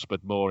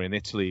prospered more in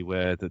Italy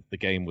where the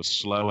game was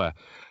slower.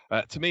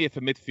 To me, if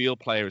a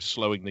midfield player is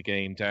slowing the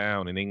game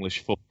down in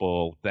English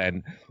football,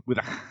 then with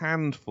a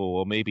handful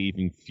or maybe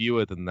even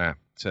fewer than that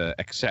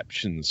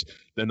exceptions,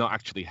 they're not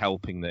actually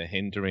helping, they're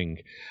hindering.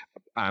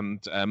 And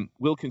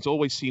Wilkins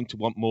always seemed to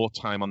want more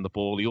time on the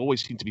ball. He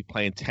always seemed to be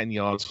playing 10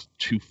 yards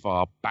too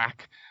far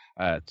back,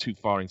 too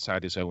far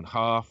inside his own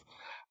half.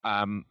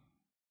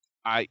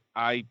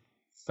 I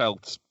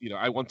felt,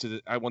 I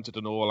wanted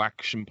an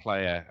all-action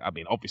player. I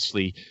mean,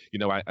 obviously,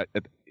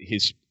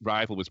 his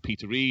rival was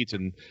Peter Reid,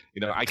 and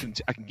I can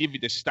give you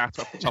this stat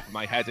off the top of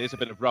my head. There's a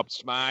bit of Rob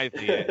Smythe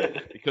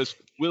here, because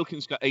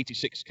Wilkins got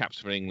 86 caps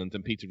for England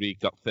and Peter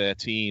Reid got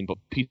 13, but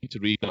Peter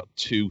Reid got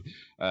 2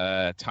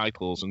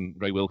 titles and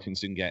Ray Wilkins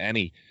didn't get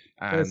any,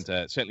 and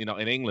certainly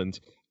not in England.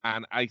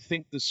 And I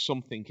think there's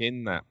something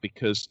in that,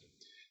 because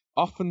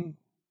often,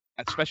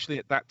 especially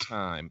at that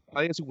time,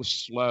 players who were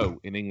slow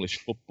in English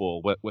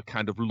football were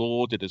kind of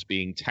lauded as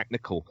being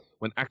technical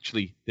when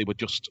actually they were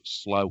just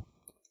slow.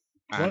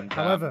 And,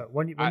 however,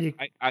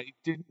 I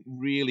didn't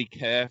really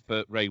care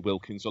for Ray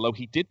Wilkins, although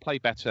he did play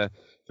better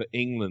for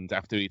England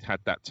after he'd had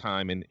that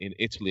time in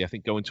Italy. I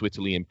think going to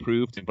Italy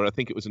improved him, but I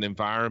think it was an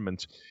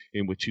environment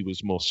in which he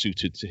was more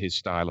suited to his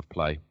style of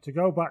play. To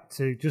go back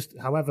to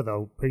however,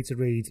 though, Peter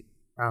Reid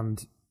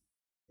and...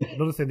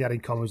 Another thing they had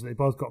in common was that they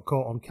both got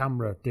caught on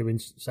camera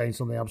saying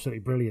something absolutely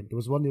brilliant. There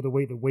was one the other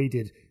week that we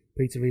did,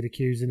 Peter Reid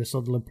accusing the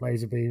Sunderland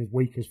players of being as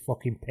weak as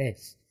fucking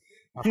piss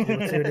after they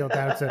were 2-0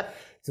 down to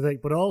the...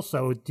 But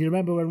also, do you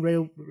remember when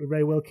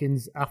Ray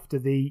Wilkins, after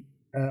the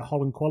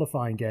Holland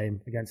qualifying game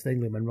against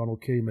England, when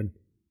Ronald Koeman...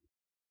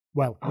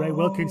 Well, Ray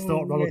Wilkins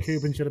thought Ronald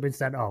Koeman should have been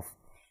sent off.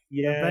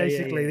 Yeah. And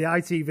basically, the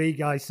ITV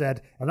guy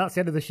said, and that's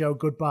the end of the show,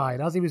 goodbye.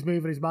 And as he was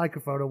moving his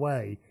microphone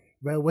away,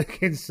 Ray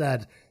Wilkins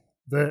said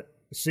that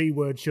C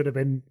word should have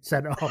been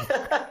sent off.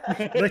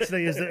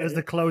 Literally, as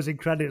the closing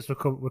credits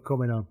were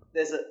coming on.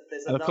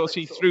 And of course,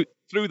 he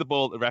threw the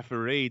ball at the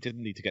referee,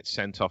 didn't he, to get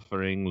sent off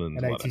for England?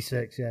 In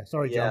 86, yeah.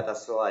 Sorry, John. Yeah,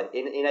 that's right.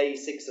 In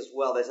 86 as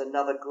well, there's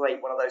another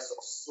great one of those sort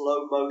of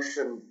slow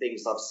motion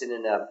things I've seen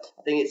in I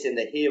think it's in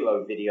the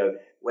Hero video,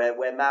 where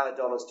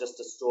Maradona's just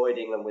destroyed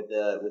England with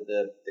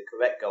the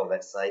correct goal,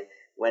 let's say.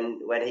 When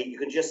you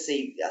can just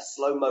see a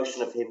slow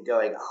motion of him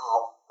going,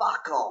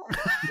 fuck off,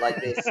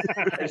 like this,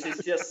 which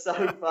is just so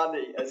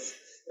funny, as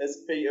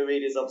Peter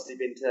Reid has obviously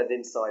been turned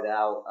inside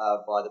out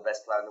by the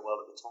best player in the world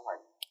at the time.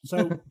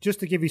 So, just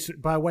to give you,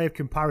 by way of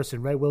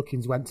comparison, Ray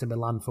Wilkins went to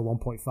Milan for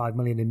 1.5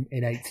 million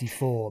in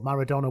 84.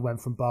 Maradona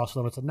went from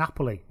Barcelona to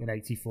Napoli in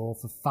 84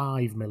 for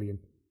 5 million.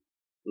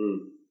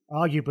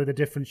 Arguably, the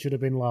difference should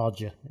have been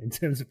larger in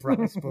terms of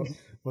price,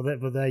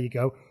 but there you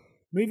go.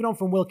 Moving on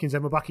from Wilkins,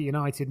 then we're back at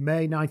United.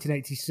 May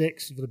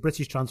 1986, for the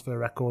British transfer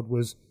record,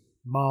 was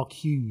Mark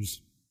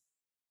Hughes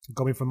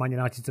going from Man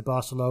United to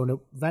Barcelona.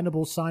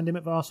 Venables signed him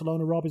at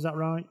Barcelona, Rob, is that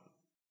right?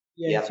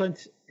 Yeah. So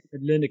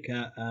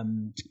Lineker,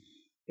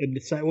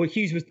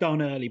 Hughes was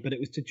done early, but it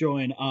was to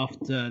join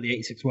after the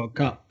 86 World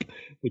Cup,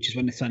 which is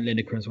when they signed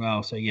Lineker as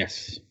well. So,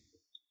 yes.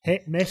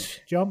 Hit, miss,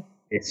 John?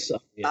 It's a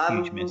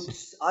huge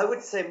miss. I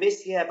would say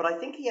miss, yeah, but I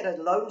think he had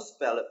a loan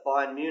spell at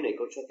Bayern Munich,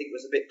 which I think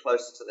was a bit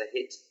closer to the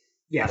hit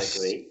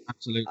category.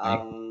 Absolutely.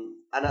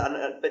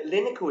 But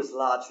Lineker was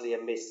largely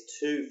a miss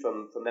too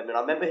from memory.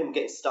 I remember him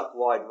getting stuck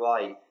wide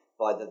right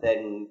by the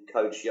then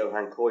coach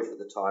Johan Cruyff at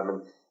the time,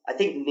 and I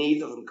think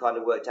neither of them kind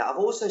of worked out. I've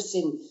also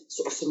seen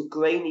sort of some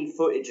grainy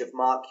footage of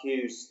Mark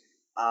Hughes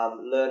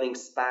learning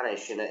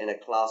Spanish in a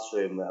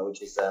classroom,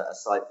 which is a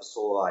sight for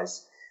sore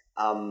eyes.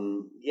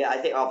 I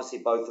think obviously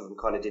both of them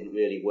kind of didn't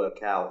really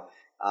work out.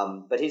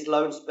 But his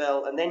loan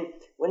spell, and then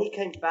when he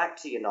came back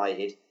to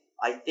United,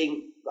 I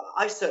think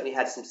I certainly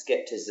had some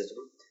skepticism,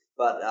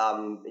 but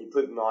he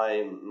proved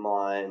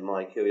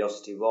my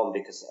curiosity wrong,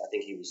 because I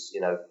think he was,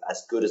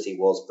 as good as he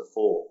was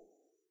before.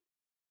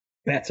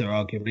 Better,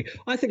 arguably.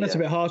 I think that's a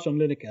bit harsh on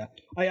Lineker.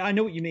 I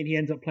know what you mean. He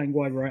ends up playing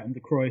wide right under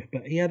Cruyff,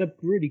 but he had a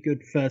really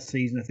good first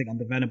season, I think,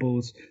 under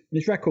Venables. And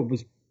his record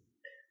was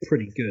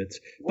pretty good.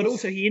 But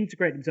also he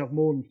integrated himself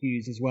more than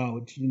Hughes as well,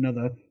 which is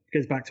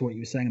goes back to what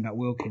you were saying about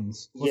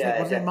Wilkins.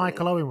 Was it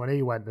Michael Owen when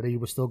he went that he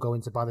was still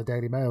going to buy the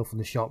Daily Mail from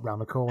the shop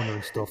round the corner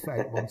and stuff for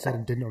 8 months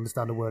and didn't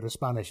understand a word of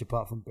Spanish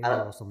apart from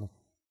beer or something?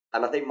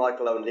 And I think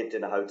Michael Owen lived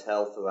in a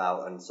hotel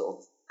throughout and sort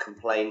of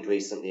complained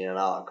recently in an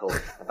article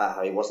about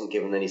how he wasn't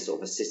given any sort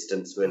of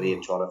assistance really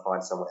in trying to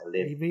find somewhere to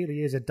live. He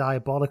really is a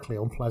diabolically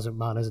unpleasant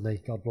man, isn't he?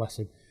 God bless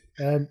him.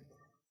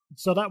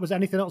 So that was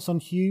anything else on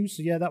Hughes?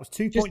 So, yeah, that was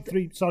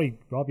 2.3. Sorry,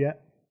 Rob, yeah.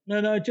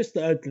 No, just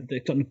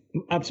they've done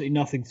absolutely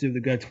nothing to do with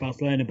the go to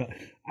Barcelona. But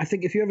I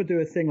think if you ever do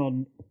a thing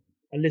on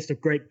a list of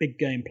great big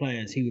game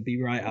players, he would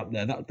be right up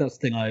there. That's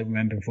the thing I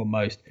remember him for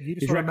most. You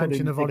just want to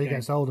mention the volley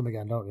against Oldham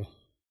again, don't you?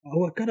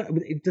 Oh,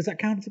 does that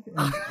count?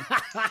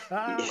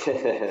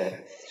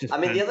 I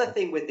mean, the other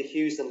thing with the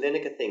Hughes and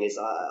Lineker thing is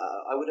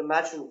I would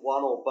imagine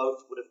one or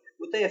both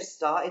would they have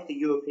started the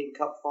European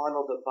Cup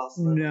final that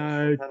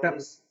Barcelona? No,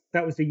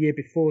 that was the year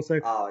before. So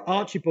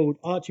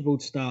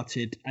Archibald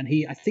started, and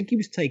I think he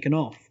was taken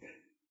off.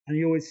 And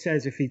he always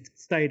says if he'd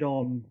stayed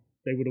on,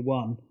 they would have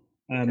won.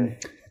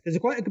 There's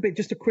quite a bit,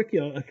 just a quick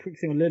thing on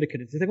Lineker.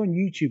 There's a thing on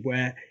YouTube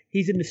where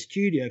he's in the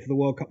studio for the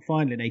World Cup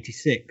final in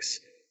 '86.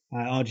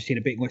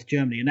 Argentina beating West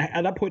Germany, and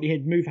at that point his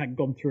move hadn't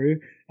gone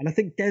through, and I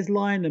think Des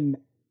Lynam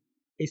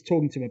is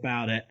talking to him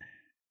about it,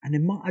 and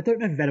then I don't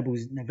know if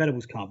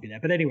Venables can't be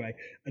there, but anyway,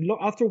 and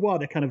after a while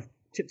they kind of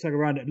tiptoe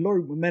around it, and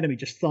Laurie Menemy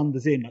just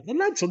thunders in like, the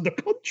lad's under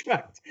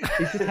contract.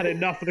 He's just had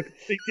enough of the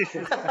complete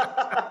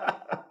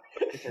disrespect.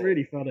 It's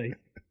really funny.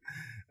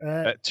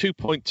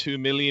 2.2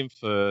 million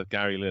for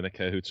Gary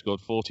Lineker, who'd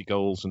scored 40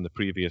 goals in the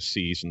previous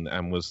season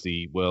and was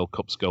the World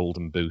Cup's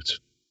Golden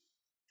Boot.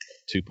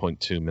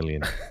 2.2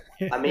 million.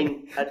 I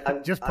mean,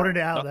 just putting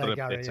it out there,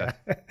 Gary. Yeah.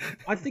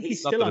 I think he's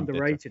still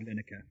underrated,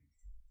 Lineker.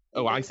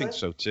 Oh, I think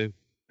so too.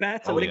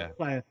 Better link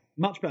player,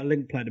 much better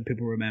link player than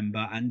people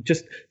remember, and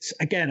just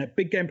again a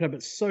big game player,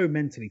 but so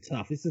mentally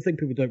tough. This is the thing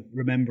people don't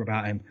remember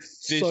about him.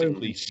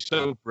 Physically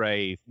so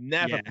brave,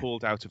 never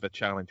pulled out of a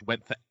challenge,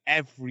 went for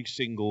every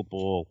single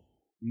ball.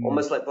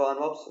 Almost like Brian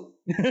Robson.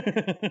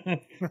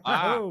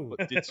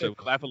 But did so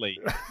cleverly,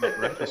 not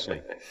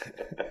recklessly.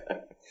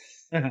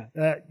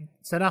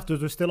 Then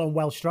afterwards, we're still on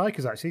Welsh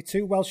strikers, actually.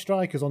 2 Welsh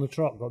strikers on the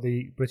trot got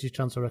the British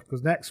transfer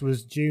records. Next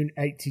was June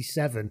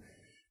 87.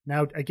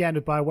 Now,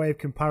 again, by way of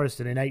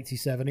comparison, in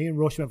 87, Ian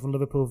Rush went from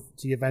Liverpool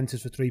to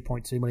Juventus for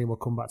 3.2 million. We'll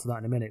come back to that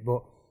in a minute.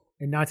 But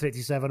in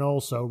 1987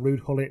 also,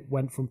 Ruud Gullit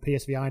went from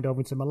PSV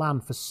Eindhoven to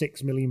Milan for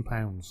 £6 million.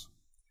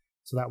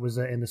 So that was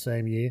in the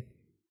same year.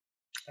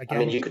 Again, I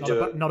mean, you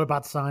could not a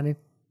bad signing.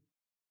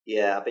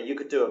 Yeah, but you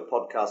could do a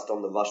podcast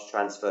on the Rush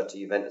transfer to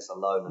Juventus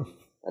alone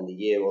and the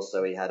year or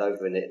so he had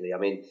over in Italy. I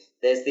mean,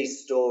 there's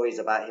these stories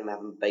about him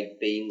having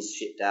baked beans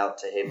shipped out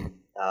to him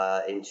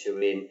in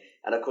Turin.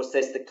 And, of course,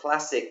 there's the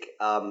classic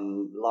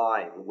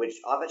line, which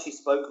I've actually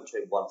spoken to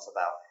him once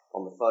about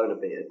on the phone a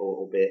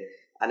bit.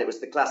 And it was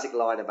the classic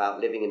line about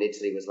living in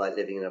Italy was like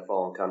living in a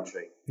foreign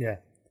country. Yeah.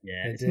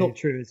 Yeah, it's not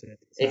true, is it?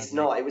 It's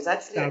not. It was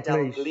actually a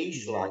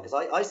Dalglish line, because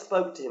I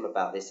spoke to him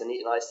about this, and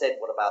I said,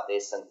 what about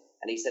this? And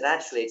he said,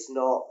 actually, it's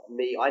not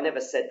me. I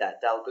never said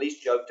that. Dalglish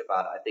joked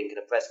about it, I think, in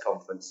a press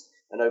conference,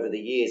 and over the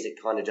years,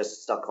 it kind of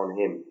just stuck on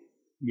him.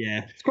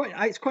 Yeah,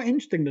 it's quite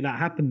interesting that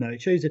happened, though.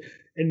 It shows that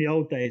in the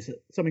old days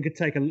that something could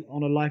take on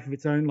a life of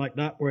its own like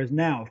that, whereas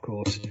now, of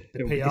course,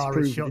 the PR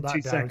has shut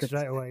that down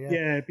straight away.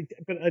 Yeah,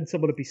 and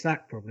someone would be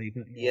sacked probably.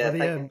 But, yeah,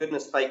 thank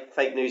goodness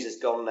fake news is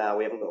gone now.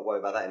 We haven't got to worry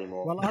about that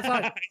anymore. Well,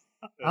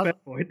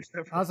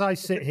 as I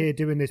sit here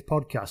doing this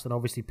podcast, and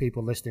obviously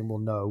people listening will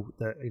know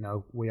that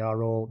we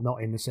are all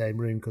not in the same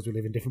room because we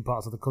live in different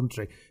parts of the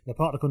country. The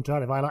part of the country I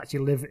live, I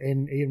actually live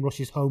in Ian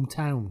Rush's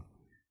hometown.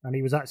 And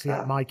he was actually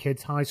at my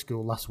kid's high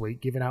school last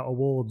week giving out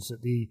awards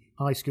at the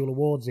high school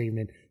awards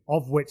evening,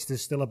 of which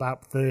there's still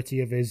about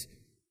 30 of his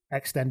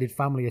extended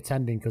family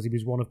attending because he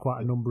was one of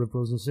quite a number of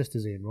brothers and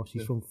sisters, Ian Rush.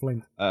 He's from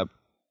Flint.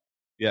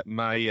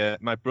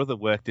 My brother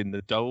worked in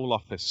the Dole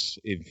office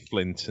in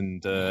Flint,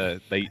 and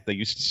they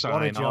used to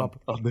sign on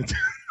the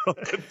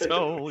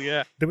Dole.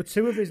 Yeah, there were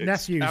two of his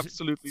nephews.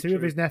 Absolutely, two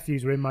of his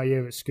nephews were in my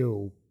year at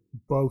school.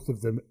 Both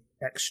of them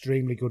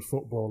extremely good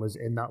footballers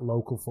in that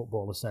local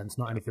footballer sense.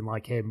 Not anything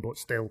like him, but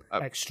still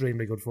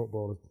extremely good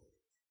footballers.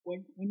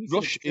 When you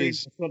Rush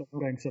is. I thought I'm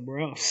going somewhere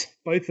else.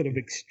 Both of them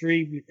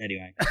extremely.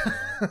 Anyway.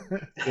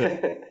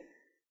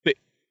 But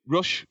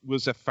Rush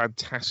was a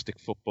fantastic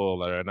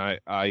footballer, and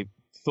I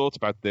thought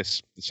about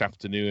this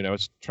afternoon. I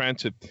was trying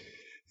to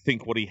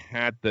think what he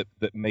had that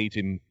made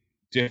him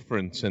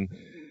different, and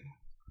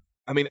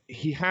I mean,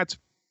 he had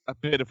a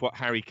bit of what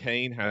Harry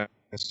Kane had.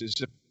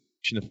 His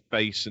of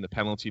face in the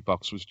penalty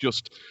box was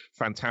just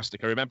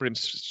fantastic. I remember him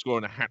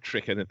scoring a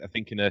hat-trick, I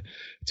think in a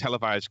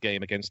televised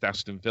game against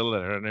Aston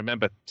Villa, and I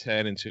remember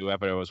turning to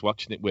whoever I was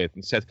watching it with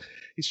and said,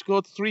 he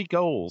scored 3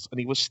 goals, and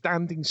he was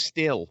standing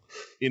still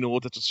in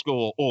order to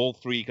score all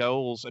 3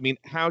 goals. I mean,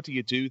 how do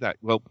you do that?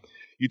 Well,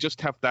 you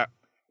just have that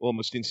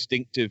almost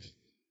instinctive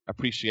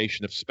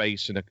appreciation of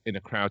space in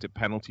a crowded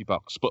penalty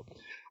box. But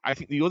I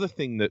think the other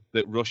thing that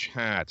Rush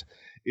had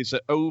is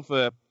that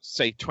over,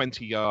 say,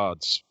 20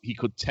 yards, he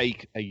could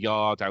take a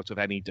yard out of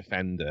any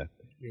defender,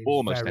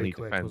 almost any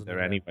defender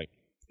anyway.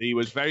 He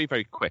was very,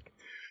 very quick.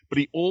 But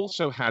he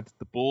also had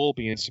the ball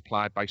being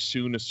supplied by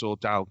Souness or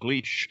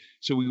Dalglish,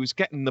 so he was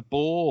getting the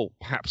ball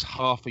perhaps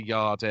half a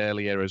yard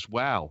earlier as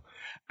well.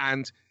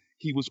 And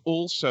he was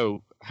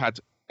also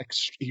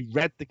he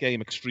read the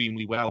game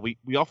extremely well.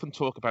 We often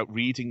talk about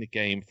reading the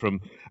game from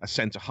a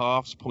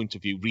centre-half's point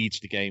of view, reads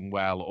the game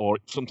well, or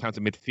sometimes a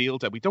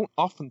midfielder. We don't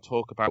often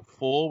talk about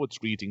forwards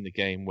reading the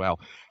game well.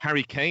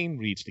 Harry Kane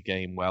reads the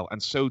game well,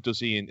 and so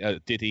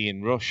did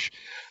Ian Rush.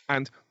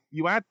 And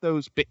you add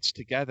those bits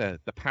together,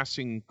 the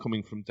passing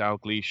coming from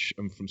Dalglish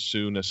and from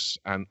Souness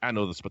and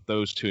others, but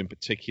those two in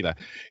particular,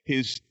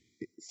 his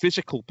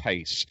physical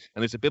pace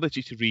and his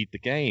ability to read the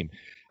game.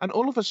 And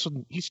all of a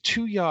sudden, he's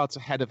 2 yards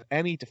ahead of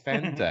any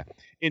defender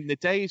in the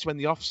days when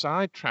the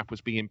offside trap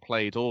was being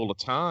played all the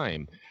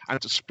time.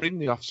 And to spring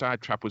the offside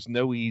trap was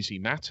no easy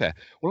matter.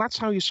 Well, that's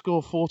how you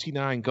score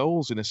 49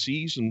 goals in a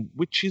season,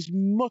 which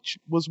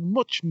was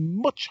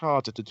much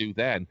harder to do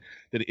then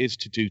than it is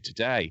to do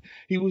today.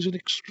 He was an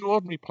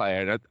extraordinary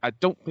player. And I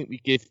don't think we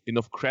give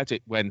enough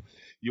credit when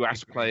you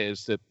ask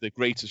players the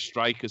greatest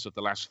strikers of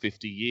the last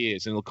 50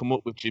 years, and they'll come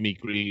up with Jimmy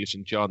Greaves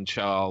and John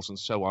Charles and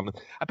so on.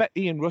 I bet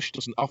Ian Rush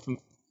doesn't often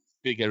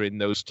figure in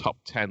those top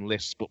 10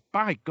 lists, but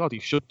by God, he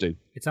should do.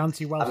 It's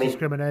anti-Welsh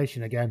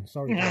discrimination again.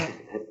 Sorry.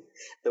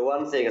 The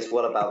one thing as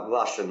well about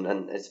Rush,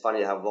 and it's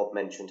funny how Rob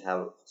mentioned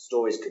how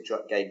stories could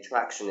gain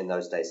traction in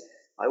those days.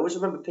 I always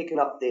remember picking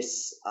up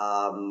this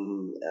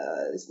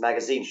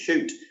magazine,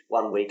 Shoot,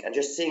 one week, and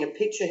just seeing a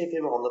picture of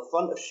him on the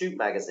front of Shoot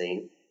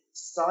magazine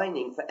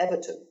signing for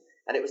Everton.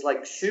 And it was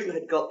like Shoot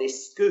had got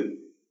this scoop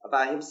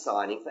about him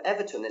signing for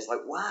Everton. It's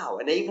like, wow.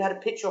 And they even had a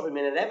picture of him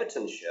in an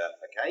Everton shirt,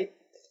 okay?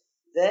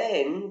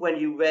 Then, when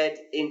you read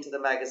into the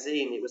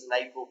magazine, it was an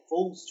April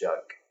Fool's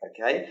joke,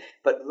 okay?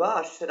 But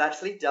Rush had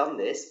actually done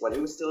this when he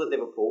was still at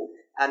Liverpool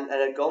and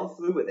had gone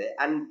through with it.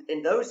 And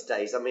in those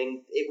days, I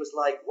mean, it was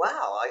like,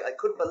 wow, I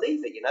couldn't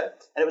believe it, you know?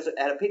 And it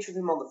had a picture of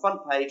him on the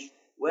front page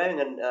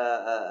wearing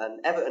an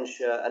Everton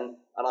shirt. And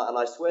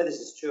I swear this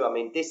is true. I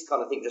mean, this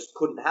kind of thing just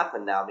couldn't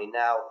happen now. I mean,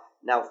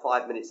 now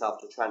 5 minutes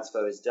after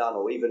transfer is done,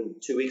 or even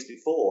 2 weeks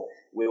before,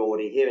 we're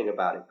already hearing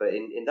about it. But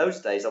in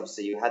those days,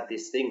 obviously, you had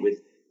this thing with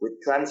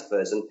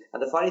transfers. And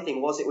the funny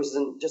thing was, it was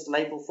just an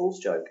April Fool's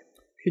joke.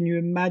 Can you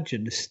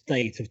imagine the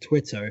state of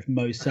Twitter if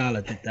Mo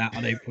Salah did that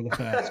on April the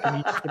 1st? Can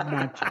you just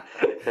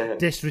imagine?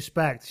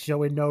 Disrespect,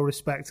 showing no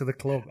respect to the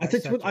club. I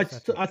think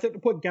the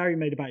point Gary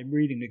made about him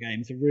reading the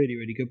game is a really,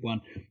 really good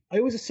one. I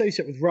always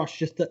associate with Rush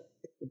just that,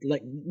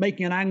 like,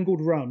 making an angled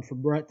run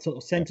from right sort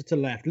of centre to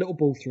left, little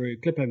ball through,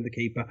 clip over the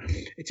keeper.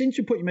 It's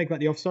interesting point you make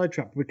about the offside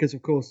trap because,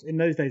 of course, in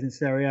those days in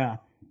Serie A,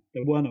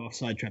 there were no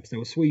offside traps, there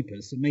were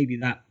sweepers, so maybe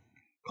that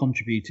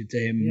contributed to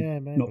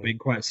him not being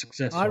quite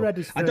successful. I read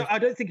his first... I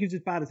don't think he was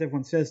as bad as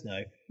everyone says,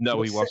 though.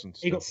 No, he wasn't.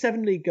 He got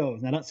 7 league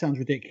goals. Now, that sounds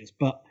ridiculous,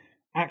 but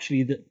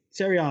actually the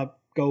Serie A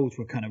goals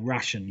were kind of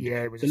rationed.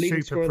 Yeah, it was a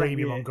super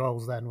premium on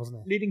goals then, wasn't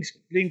it?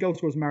 Leading goal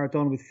scorer was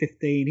Maradona with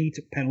 15. He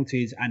took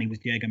penalties, and he was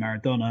Diego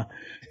Maradona.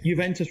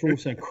 Juventus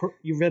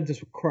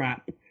were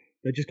crap.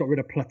 They just got rid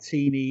of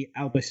Platini.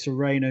 Aldo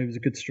Sereno was a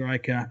good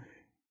striker.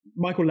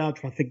 Michael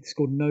Laudrup, I think,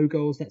 scored no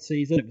goals that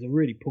season. It was a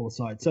really poor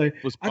side. So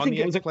was I think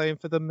it was playing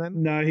for them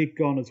then? No, he'd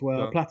gone as well.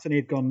 No. Platini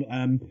had gone.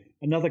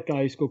 Another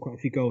guy who scored quite a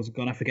few goals had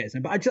gone. I forget his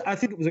name, but I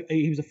think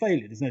he was a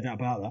failure. There's no doubt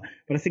about that.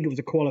 But I think it was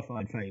a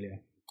qualified failure.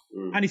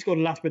 And he scored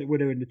a last-minute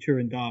winner in the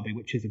Turin derby,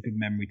 which is a good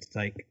memory to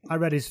take. I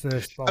read his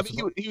first. I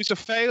mean, he was a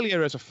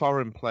failure as a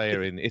foreign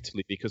player in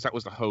Italy because that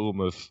was the home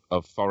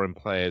of foreign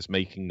players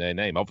making their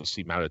name.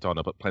 Obviously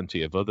Maradona, but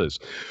plenty of others.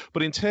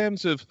 But in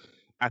terms of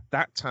at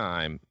that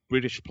time,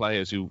 British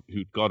players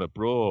who'd gone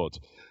abroad.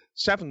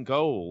 7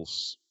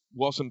 goals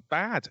wasn't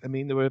bad. I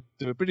mean, there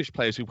were British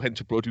players who went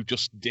abroad who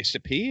just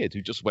disappeared,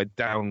 who just went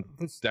down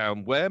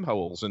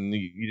wormholes, and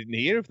you didn't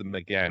hear of them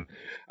again.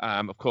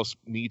 Of course,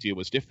 media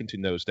was different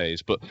in those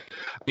days. But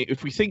I mean,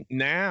 if we think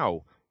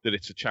now that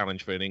it's a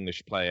challenge for an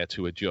English player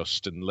to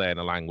adjust and learn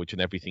a language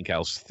and everything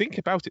else, think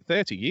about it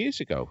 30 years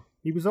ago.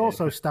 He was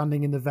also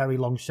standing in the very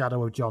long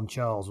shadow of John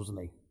Charles, wasn't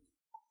he?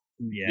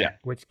 Yeah.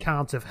 Which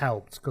can't have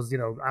helped, because,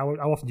 how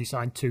often do you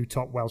sign 2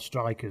 top Welsh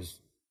strikers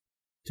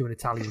to an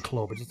Italian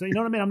club? Just, you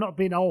know what I mean? I'm not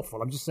being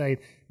awful. I'm just saying,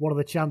 what are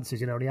the chances?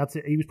 He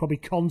was probably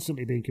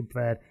constantly being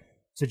compared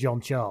to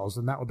John Charles,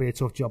 and that would be a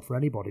tough job for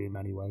anybody in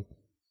many ways.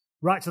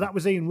 Right, so that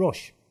was Ian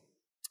Rush.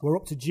 We're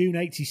up to June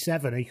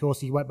 87. Of course,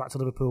 he went back to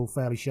Liverpool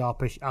fairly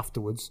sharpish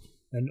afterwards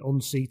and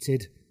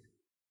unseated.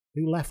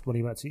 Who left when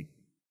he went to...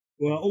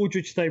 Well,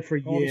 Aldridge stayed for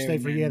a year. Aldridge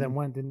stayed for a year, then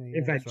went, didn't he?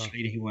 Yeah,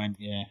 eventually he went,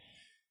 yeah.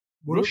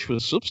 Rush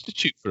was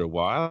substitute for a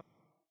while.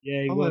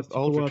 Yeah, he was.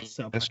 Aldridge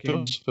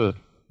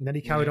and then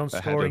he carried on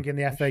scoring in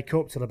the FA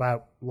Cup till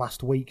about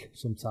last week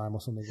sometime or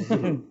something.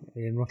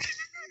 Ian Rush.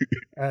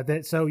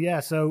 Then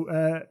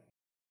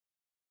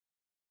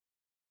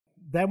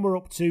we're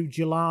up to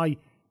July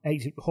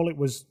 80. Hullett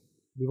was...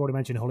 We've already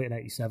mentioned Hullett in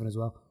 87 as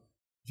well.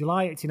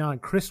 July 89,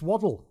 Chris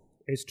Waddle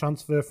is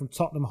transferred from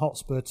Tottenham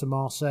Hotspur to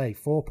Marseille,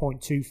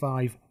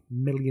 £4.25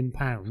 million.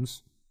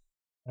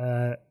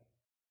 And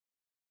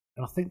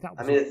I think that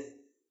was...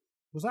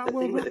 was that a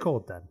world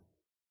record then?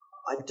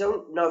 I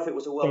don't know if it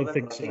was a world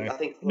record. I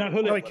think no,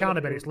 it can't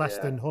have been. It's less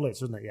than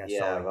Hullett's, isn't it? Yeah,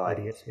 sorry, right.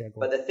 Idiots. Yeah,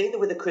 but the thing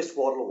with the Chris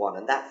Waddle one,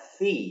 and that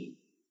fee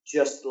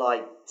just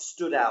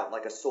stood out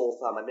like a sore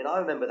thumb. I mean, I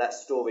remember that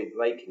story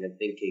breaking and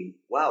thinking,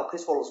 wow,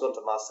 Chris Waddle's gone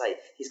to Marseille.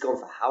 He's gone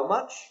for how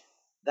much?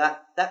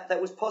 That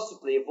was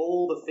possibly, of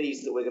all the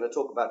fees that we're going to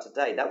talk about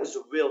today, that was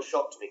a real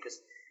shock to me, because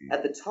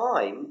at the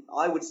time,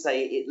 I would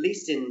say, at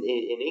least in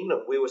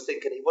England, we were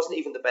thinking he wasn't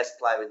even the best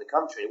player in the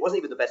country. He wasn't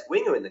even the best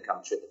winger in the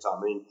country at the time.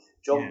 I mean,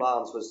 John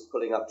Barnes was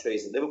pulling up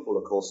trees in Liverpool,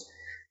 of course.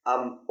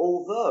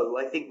 Although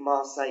I think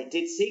Marseille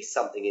did see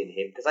something in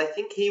him, because I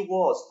think he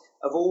was,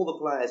 of all the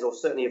players, or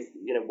certainly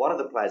one of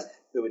the players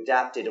who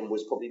adapted and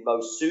was probably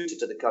most suited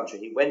to the country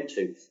he went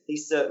to,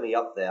 he's certainly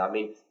up there. I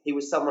mean, he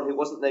was someone who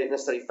wasn't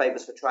necessarily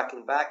famous for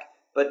tracking back,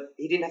 but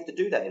he didn't have to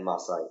do that in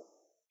Marseille.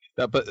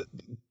 But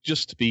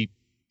just to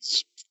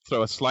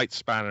throw a slight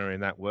spanner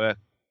in that works,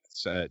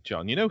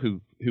 John, you know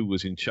who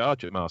was in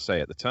charge at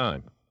Marseille at the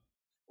time?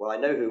 Well, I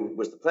know who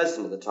was the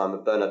president at the time,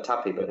 of Bernard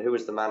Tapie, but who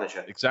was the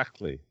manager?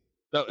 Exactly.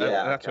 No,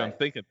 that's what I'm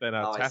thinking,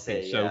 Bernard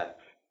Tapie. See, so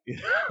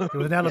there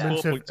was an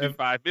element of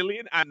 4.25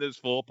 million, and there's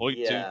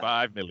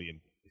 4.25 million.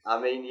 I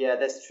mean, yeah,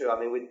 that's true. I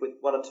mean, with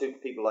one or two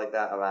people like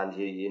that around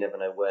you, you never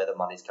know where the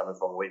money's coming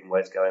from, or even where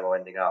it's going or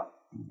ending up.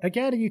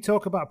 Again, you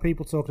talk about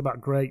people talking about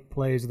great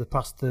players of the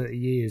past 30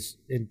 years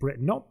in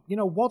Britain. Not,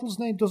 Waddle's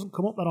name doesn't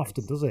come up that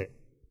often, does it?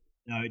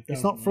 No, it doesn't.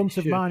 It's not front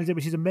of mind, is it?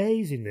 Which is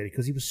amazing, really,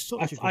 because he was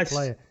such a good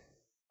player.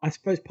 I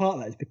suppose part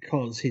of that is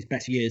because his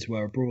best years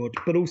were abroad,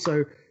 but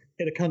also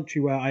in a country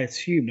where I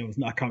assume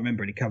I can't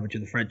remember any coverage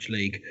of the French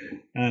league.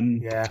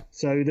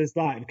 So there's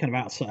that kind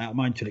of out of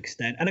mind to an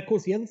extent. And of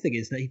course, the other thing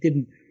is that he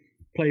didn't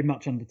play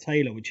much under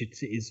Taylor, which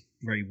is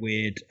very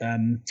weird.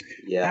 And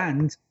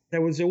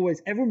there was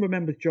always, everyone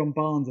remembers John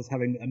Barnes as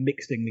having a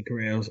mixed England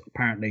career,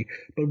 apparently,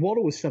 but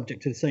Waddle was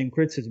subject to the same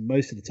criticism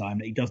most of the time,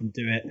 that he doesn't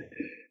do it.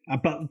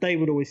 But they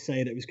would always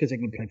say that it was because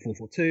England played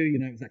 4-4-2,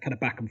 it was that kind of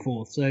back and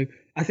forth. So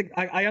I think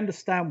I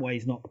understand why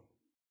he's not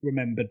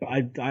remembered, but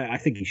I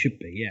think he should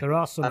be. Yeah, there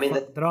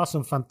are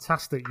some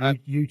fantastic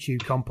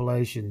YouTube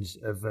compilations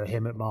of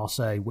him at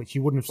Marseille, which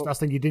you wouldn't have. I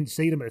think you didn't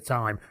see them at the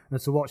time, and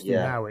to watch them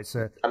now, it's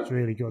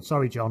really good.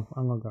 Sorry, John.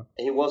 Hang on, go.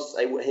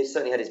 He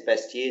certainly had his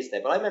best years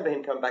there, but I remember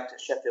him coming back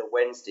to Sheffield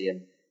Wednesday,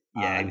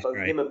 and both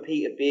him and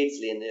Peter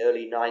Beardsley in the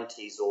early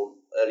 '90s or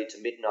early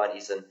to mid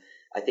 '90s, and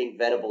I think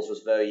Venables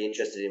was very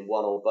interested in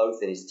one or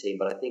both in his team,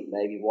 but I think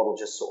maybe Waddle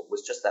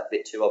was just that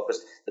bit too off,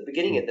 because the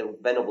beginning of the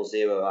Venables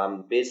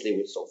era, Beardsley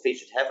was sort of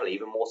featured heavily,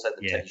 even more so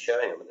than Teddy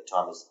Sheringham at the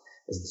time as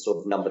the sort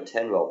of number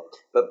 10 role.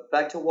 But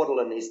back to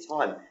Waddle and his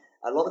time,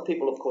 a lot of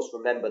people, of course,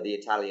 remember the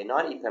Italian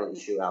 90 penalty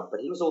shootout, but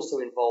he was also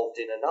involved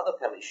in another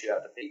penalty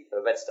shootout defeat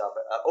for Red Star.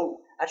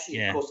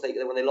 Of course,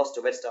 when they lost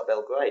to Red Star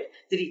Belgrade.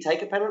 Did he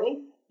take a penalty?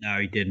 No,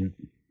 he didn't.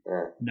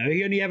 No,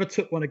 he only ever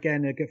took one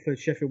again for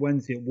Sheffield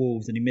Wednesday at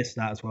Wolves, and he missed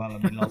that as well,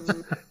 and he lost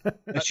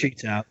a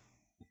shootout.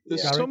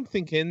 There's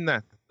something in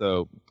that,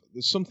 though.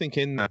 There's something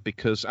in that,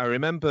 because I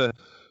remember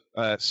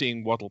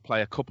seeing Waddle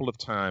play a couple of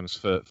times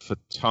for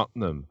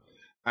Tottenham,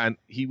 and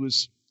he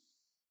was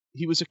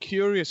a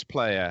curious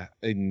player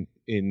in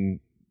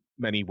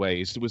many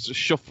ways. There was a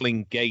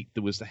shuffling gait.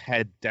 There was the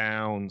head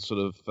down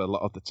sort of a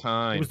lot of the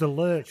time. It was the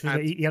lurch.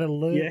 He had a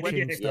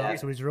lurching start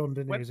to his run,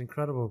 didn't he? It was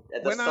incredible.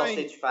 The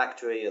sausage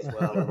factory as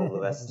well and all the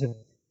rest.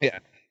 Yeah.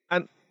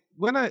 And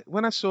when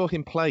I saw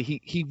him play,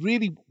 he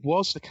really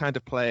was the kind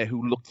of player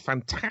who looked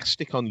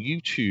fantastic on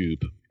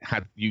YouTube,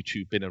 had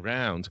YouTube been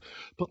around,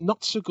 but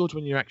not so good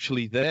when you're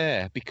actually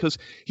there, because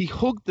he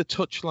hugged the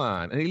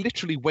touchline and he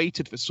literally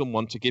waited for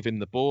someone to give him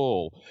the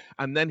ball,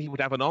 and then he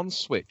would have an on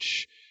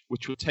switch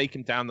which would take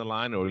him down the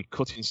line, or he'd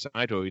cut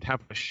inside, or he'd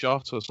have a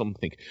shot or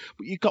something.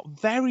 But you got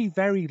very,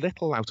 very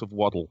little out of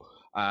Waddle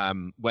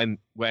when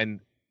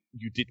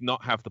you did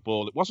not have the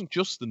ball. It wasn't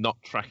just the not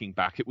tracking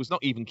back. It was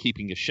not even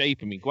keeping a shape.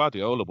 I mean,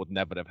 Guardiola would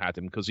never have had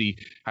him because he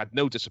had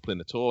no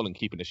discipline at all in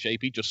keeping a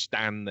shape. He'd just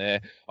stand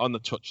there on the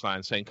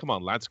touchline saying, come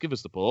on, lads, give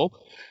us the ball.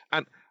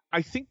 And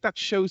I think that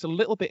shows a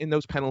little bit in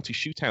those penalty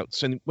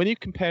shootouts. And when you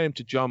compare him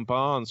to John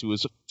Barnes, who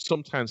was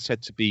sometimes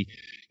said to be,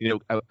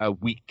 a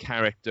weak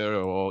character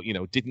or,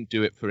 didn't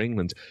do it for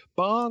England,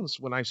 Barnes,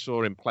 when I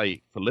saw him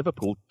play for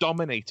Liverpool,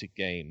 dominated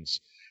games.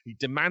 He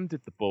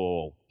demanded the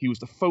ball. He was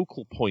the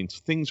focal point.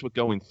 Things were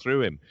going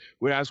through him.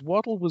 Whereas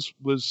Waddle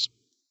was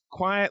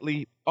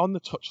quietly on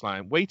the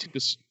touchline, waiting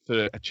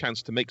for a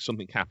chance to make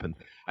something happen.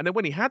 And then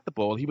when he had the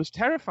ball, he was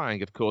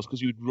terrifying, of course,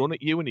 because he'd run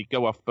at you and he'd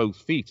go off both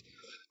feet.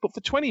 But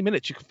for 20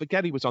 minutes, you could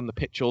forget he was on the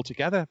pitch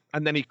altogether,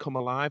 and then he'd come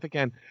alive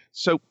again.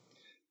 So,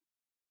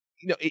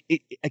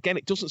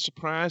 it doesn't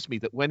surprise me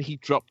that when he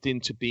dropped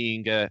into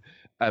being a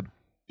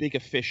bigger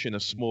fish in a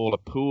smaller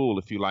pool,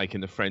 if you like,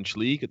 in the French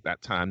league at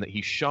that time, that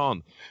he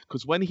shone.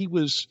 Because when he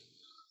was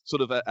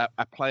sort of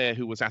a player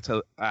who was at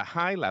a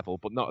high level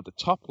but not at the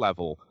top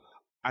level,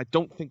 I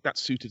don't think that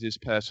suited his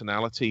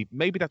personality.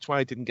 Maybe that's why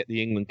he didn't get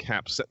the England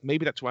caps.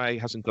 Maybe that's why he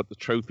hasn't got the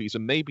trophies,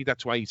 and maybe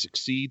that's why he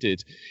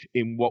succeeded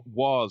in what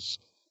was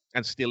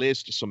and still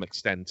is to some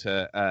extent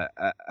a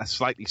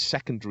slightly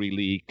secondary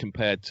league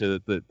compared to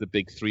the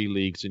big three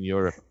leagues in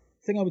Europe.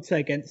 The thing I would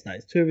say against that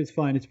is two of his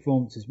finest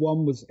performances.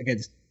 One was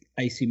against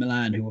AC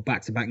Milan, who were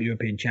back-to-back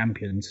European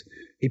champions.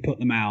 He put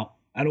them out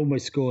and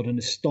almost scored an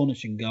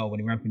astonishing goal when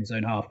he ran from his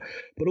own half.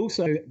 But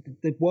also,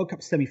 the World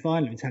Cup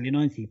semi-final of Italia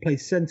 90, he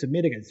plays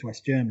centre-mid against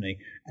West Germany,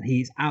 and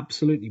he's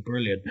absolutely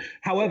brilliant.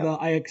 However,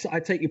 I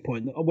take your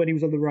point that when he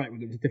was on the right,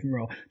 it was a different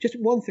role. Just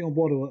one thing on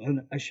Waddle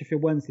and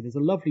Sheffield Wednesday, there's a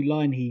lovely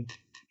line he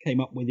came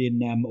up with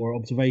or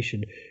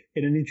observation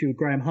in an interview with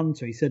Graham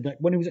Hunter. He said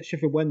that when he was at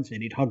Sheffield Wednesday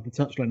and he'd hug the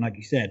touchline, like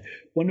you said,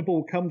 when the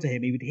ball would come to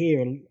him, he would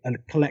hear a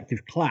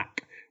collective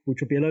clack, which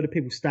would be a load of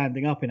people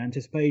standing up in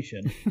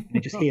anticipation, and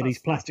you just hear these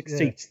plastic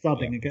seats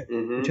thudding,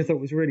 which I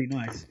thought was really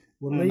nice.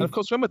 And of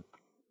course, when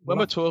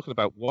we're talking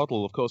about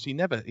Waddle, of course, he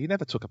never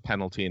took a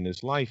penalty in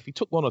his life. He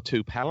took one or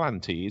two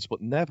penalties,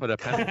 but never a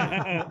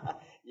penalty.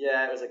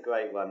 Yeah, it was a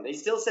great one. He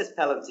still says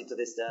penalty to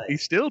this day. He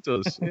still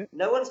does.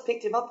 No one's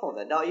picked him up on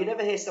that. No, you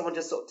never hear someone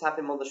just sort of tap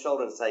him on the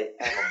shoulder and say,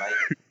 hang on,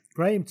 mate.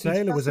 Graham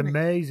Taylor was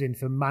amazing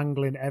for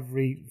mangling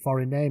every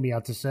foreign name he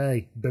had to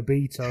say.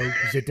 Babito,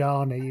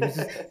 Zidane. He was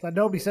just, like,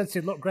 nobody said to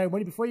him, look, Graham,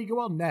 before you go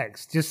on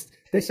next, just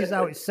this is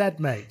how it's said,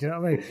 mate. Do you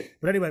know what I mean?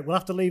 But anyway, we'll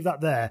have to leave that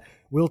there.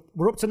 We're up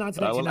to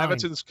 1989. Well,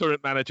 Everton's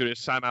current manager is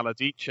Sam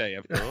Allardyce,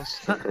 of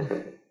course.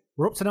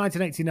 We're up to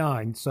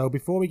 1989, so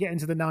before we get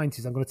into the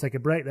 90s, I'm going to take a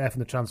break there from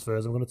the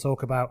transfers. I'm going to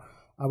talk about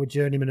our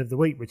journeyman of the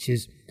week, which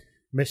is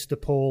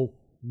Mr. Paul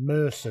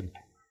Merson.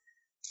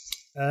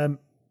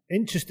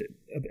 Interesting,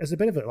 as a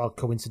bit of a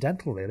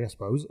coincidental, really, I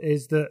suppose,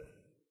 is that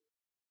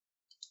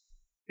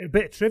a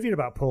bit of trivia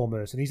about Paul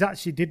Merson. He's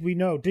actually, did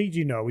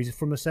you know, he's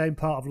from the same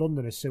part of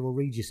London as Cyril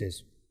Regis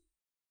is?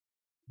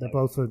 They're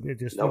both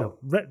just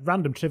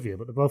random trivia,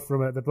 but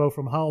they're both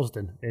from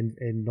Harlesden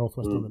in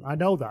northwest London. I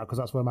know that because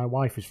that's where my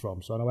wife is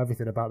from, so I know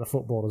everything about the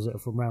footballers that are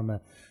from around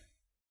there.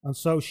 And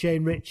so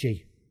Shane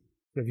Ritchie,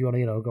 if you want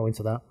to go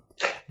into that.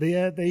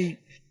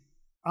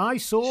 I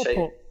saw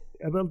a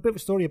bit of a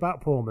story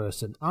about Paul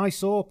Merson. I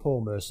saw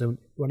Paul Merson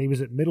when he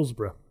was at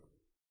Middlesbrough.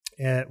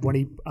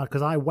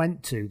 Because I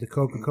went to the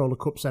Coca-Cola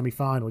Cup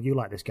semi-final. You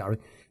like this, Gary?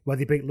 Where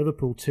they beat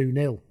Liverpool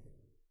 2-0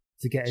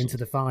 to get into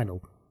the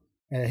final.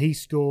 He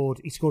scored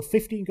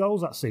 15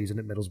 goals that season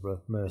at Middlesbrough,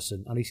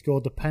 Merson, and he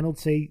scored the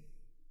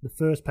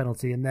first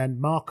penalty, and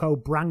then Marco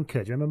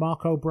Branca. Do you remember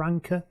Marco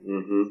Branca?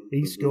 Mm-hmm.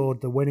 He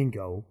scored the winning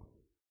goal,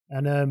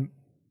 and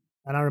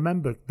I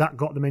remember that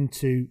got them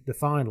into the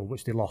final,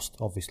 which they lost,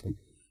 obviously.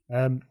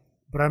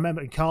 But I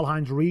remember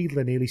Karl-Heinz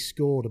Riedler nearly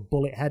scored a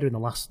bullet header in the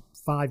last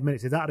 5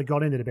 minutes. If that had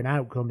gone in, they'd have been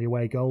out on the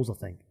away goals, I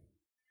think.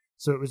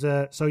 So it was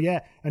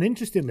and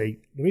interestingly,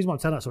 the reason why I'm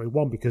telling that story,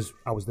 one, because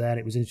I was there and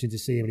it was interesting to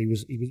see him, and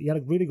he had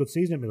a really good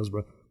season at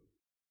Middlesbrough.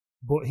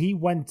 But he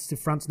went to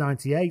France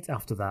 '98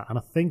 after that, and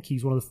I think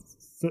he's one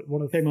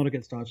of came on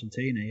against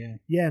Argentina, yeah.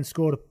 Yeah, and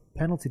scored a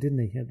penalty, didn't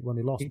he, when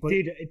they lost? But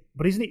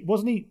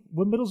wasn't he?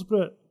 When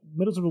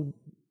Middlesbrough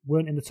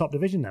weren't in the top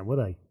division then, were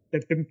they?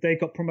 They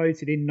got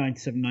promoted in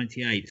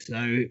 97-98,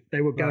 so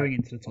they were going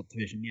into the top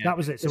division. Yeah, that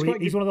was it. So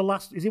he's one of the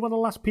last. Is he one of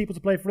the last people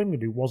to play for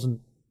England who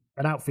wasn't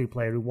an outfield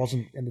player who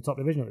wasn't in the top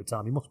division at the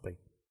time? He must be.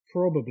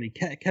 Probably.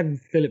 Kevin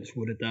Phillips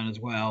would have done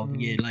as well a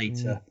year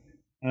later.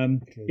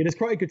 There's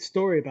quite a good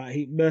story about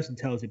it. Merson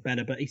tells it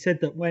better, but he said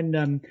that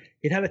when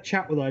he'd had a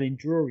chat with Eileen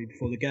Drury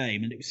before the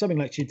game, and it was something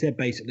like she said,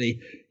 basically,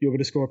 you're going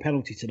to score a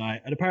penalty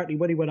tonight. And apparently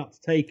when he went up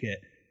to take it,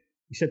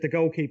 He said the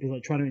goalkeeper's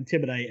like trying to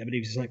intimidate him, and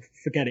he was just like,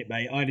 "Forget it,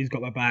 mate. Ireland's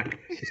got my back.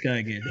 It's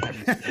going in."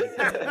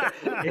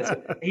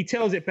 He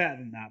tells it better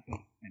than that, but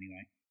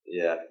anyway.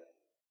 Yeah.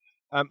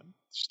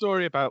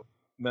 Story about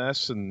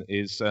Merson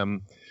is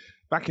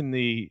back in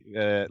the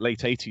late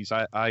 80s.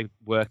 I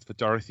worked for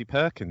Dorothy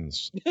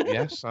Perkins.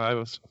 Yes, I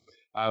was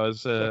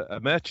a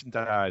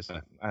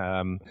merchandiser,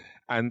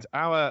 and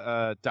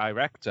our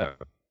director,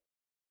 a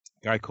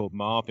guy called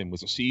Marvin,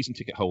 was a season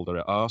ticket holder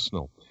at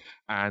Arsenal,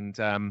 and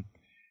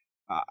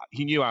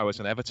he knew I was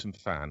an Everton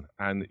fan,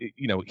 and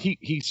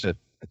he's a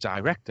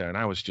director, and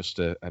I was just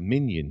a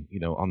minion,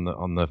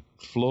 on the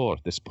floor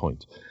at this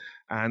point,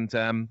 and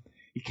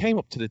he came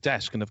up to the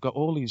desk, and I've got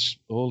all these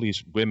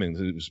women.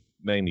 It was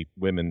mainly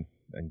women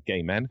and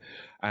gay men,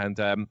 and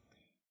they're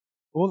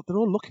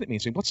all looking at me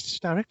and saying, "What's this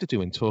director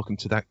doing, talking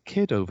to that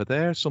kid over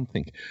there or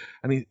something?"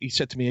 And he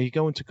said to me, "Are you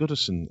going to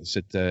Goodison?" I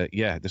said,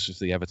 "Yeah, this is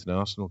the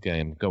Everton-Arsenal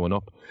game going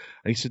up."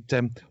 And he said,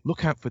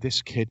 "Look out for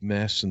this kid,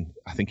 Merson.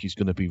 I think he's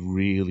going to be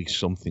really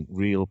something,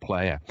 real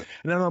player."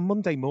 And then on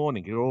Monday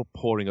morning, you're all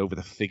poring over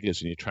the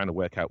figures and you're trying to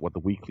work out what the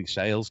weekly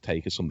sales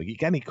take or something.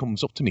 Again, he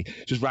comes up to me,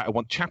 says, "Right, I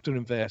want chapter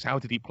and verse. How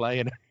did he play?"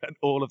 And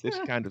all of this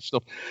kind of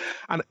stuff.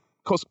 And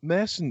of course,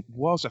 Merson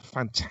was a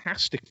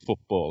fantastic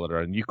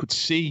footballer, and you could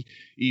see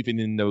even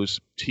in those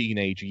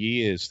teenage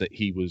years that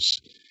he was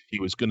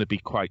going to be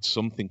quite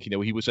something.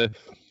 He was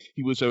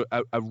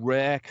a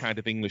rare kind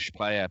of English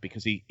player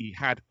because he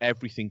had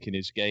everything in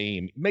his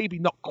game. Maybe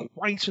not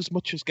quite as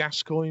much as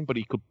Gascoigne, but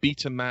he could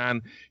beat a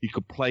man, he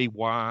could play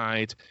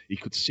wide, he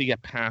could see a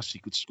pass, he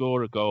could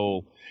score a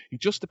goal. He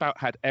just about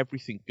had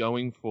everything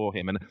going for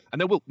him. And I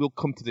know we'll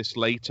come to this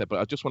later, but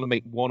I just want to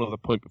make one other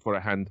point before I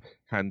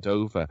hand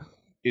over.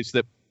 Is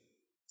that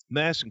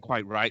Merson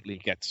quite rightly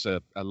gets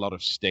a lot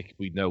of stick.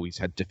 We know he's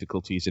had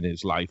difficulties in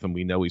his life, and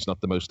we know he's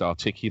not the most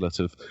articulate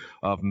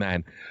of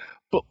men.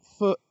 But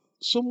for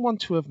someone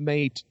to have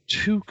made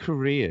two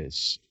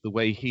careers the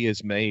way he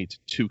has made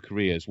two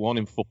careers, one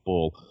in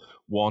football,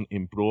 one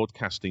in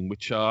broadcasting,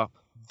 which are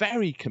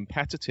very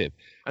competitive,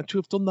 and to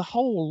have done the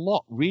whole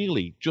lot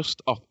really just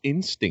off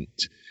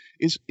instinct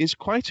is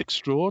quite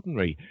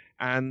extraordinary.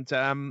 And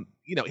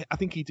I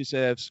think he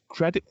deserves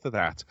credit for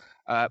that.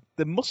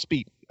 There must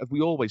be, as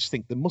we always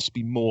think, there must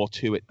be more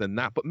to it than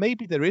that. But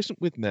maybe there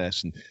isn't with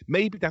Merson.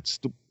 Maybe that's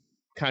the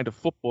kind of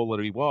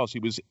footballer he was. He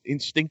was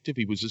instinctive.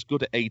 He was as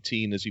good at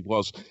 18 as he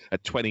was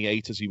at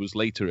 28, as he was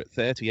later at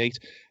 38.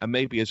 And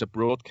maybe as a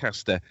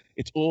broadcaster,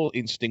 it's all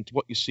instinct.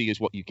 What you see is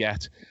what you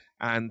get.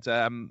 And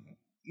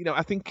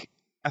I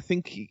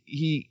think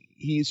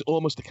he's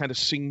almost a kind of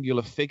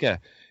singular figure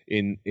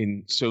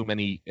in so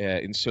many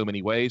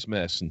ways,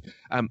 Merson.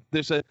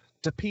 There's a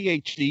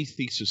PhD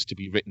thesis to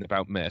be written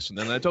about Merson,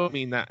 and I don't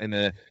mean that in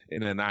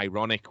an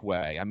ironic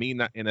way. I mean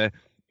that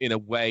in a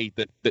way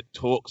that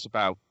talks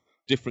about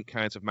different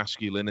kinds of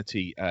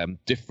masculinity,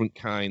 different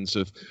kinds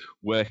of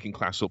working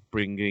class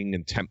upbringing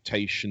and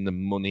temptation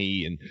and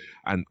money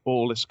and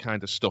all this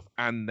kind of stuff,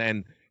 and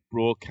then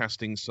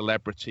broadcasting,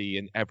 celebrity,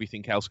 and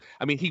everything else.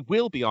 I mean, he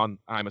will be on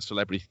I'm a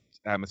Celebrity,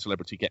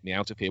 Get Me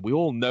Out of Here. We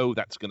all know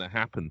that's going to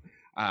happen.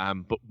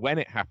 But when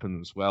it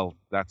happens, well,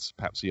 that's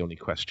perhaps the only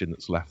question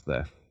that's left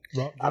there.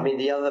 I mean,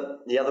 the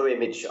other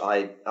image,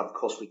 of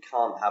course, we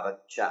can't have a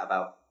chat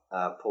about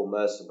Paul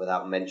Merson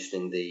without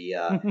mentioning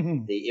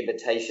the the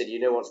imitation. You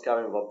know what's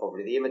going on,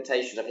 probably. The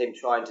imitation of him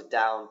trying to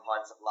down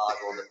pints of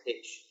lager on the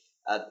pitch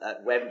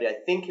at Wembley. I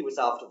think it was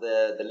after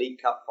the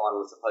League Cup final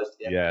was supposed to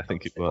be. Yeah, I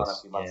think it was.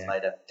 A few months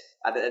later.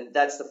 And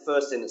that's the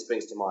first thing that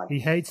springs to mind. He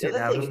hates it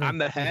now, doesn't he?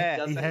 And the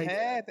hair. The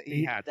hair that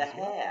he had. The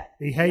hair.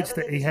 He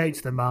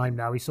hates the mime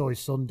now. He saw his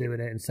son doing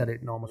it and said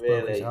it almost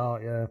broke his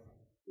heart, yeah.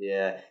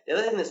 Yeah. The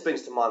other thing that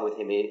springs to mind with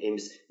him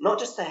is not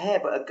just the hair,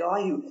 but a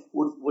guy who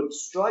would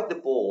strike the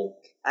ball,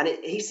 and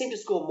he seemed to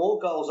score more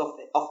goals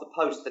off the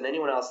post than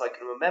anyone else I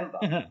can remember.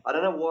 I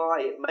don't know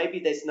why. Maybe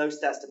there's no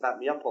stats to back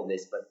me up on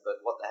this, but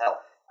what the hell?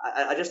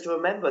 I just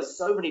remember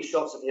so many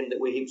shots of him that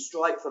he would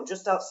strike from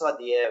just outside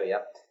the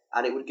area,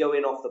 and it would go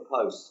in off the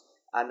post.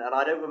 And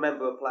I don't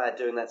remember a player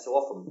doing that so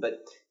often.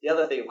 But the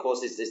other thing, of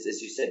course, is this, as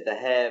you said, the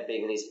hair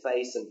being in his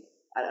face.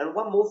 And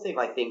one more thing,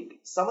 I think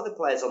some of the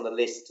players on the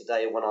list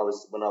today, when I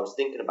was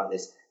thinking about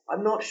this,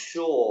 I'm not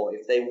sure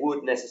if they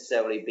would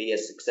necessarily be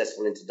as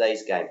successful in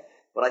today's game.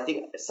 But I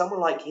think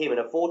someone like him in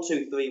a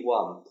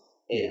 4-2-3-1,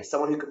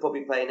 someone who could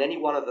probably play in any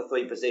one of the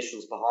three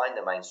positions behind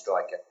the main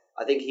striker,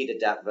 I think he'd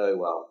adapt very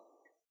well.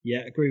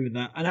 Yeah, agree with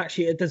that. And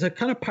actually, there's a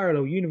kind of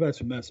parallel universe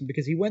with Merson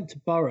because he went to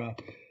Borough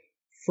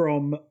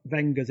from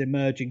Wenger's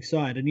emerging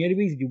side. And the only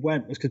reason he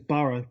went was because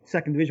Borough,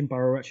 second division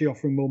Borough, were actually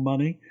offering more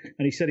money.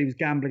 And he said he was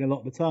gambling a lot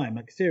of the time.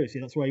 Like,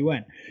 seriously, that's why he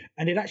went.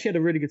 And it actually had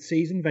a really good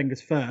season,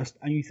 Wenger's first.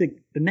 And you think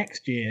the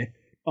next year,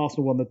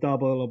 Arsenal won the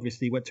double,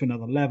 obviously went to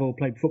another level,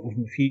 played football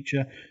from the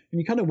future.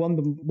 And you kind of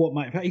wonder what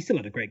might have happened. He still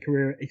had a great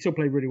career. He still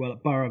played really well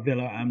at Borough,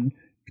 Villa, and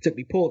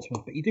particularly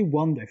Portsmouth. But you do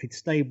wonder if he'd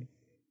stayed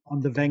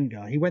under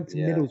Wenger. He went to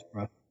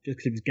Middlesbrough just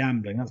because he was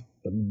gambling. That's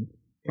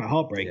quite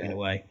heartbreaking in a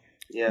way.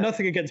 Yeah.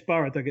 Nothing against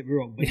Borough, don't get me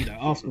wrong, but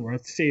Arsenal were a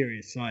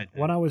serious side.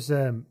 When I was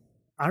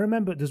I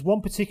remember there's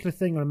one particular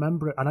thing I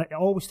remember, and it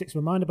always sticks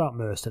in my mind about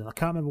Merson, and I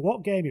can't remember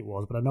what game it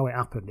was, but I know it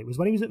happened. It was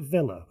when he was at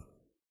Villa,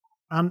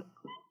 and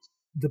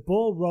the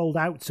ball rolled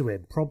out to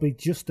him probably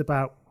just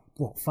about,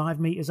 5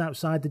 metres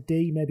outside the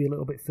D, maybe a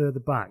little bit further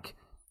back.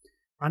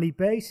 And he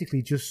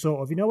basically just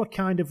sort of, a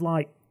kind of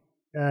like,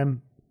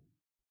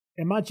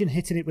 imagine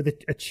hitting it with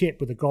a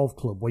chip with a golf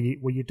club where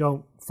you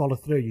don't follow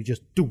through, you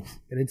just doof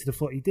it into the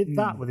foot. He did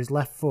that with his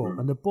left foot,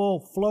 and the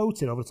ball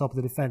floated over the top of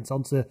the defence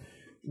onto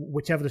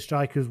whichever the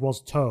striker's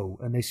was toe,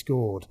 and they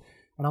scored.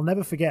 And I'll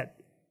never forget,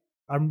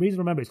 and the reason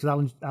I remember it is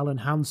because Alan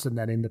Hansen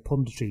then in the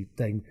punditry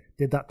thing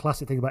did that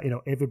classic thing about,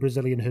 if a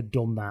Brazilian had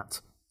done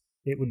that,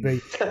 it would be,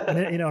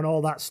 and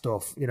all that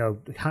stuff,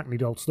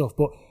 hackneyed old stuff.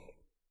 But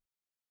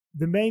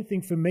the main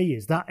thing for me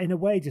is that, in a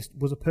way, just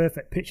was a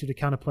perfect picture of the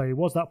kind of player he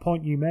was. That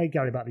point you made,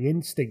 Gary, about the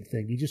instinct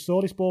thing. You just saw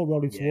this ball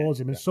rolling towards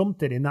him, and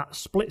something in that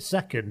split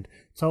second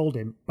told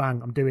him,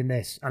 bang, I'm doing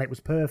this, and it was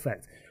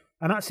perfect.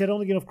 And actually, I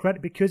don't give enough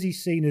credit because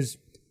he's seen as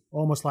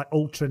almost like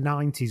ultra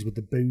 90s with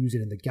the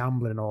boozing and the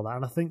gambling and all that.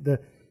 And I think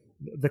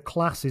the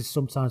class is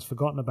sometimes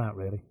forgotten about,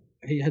 really.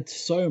 He had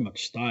so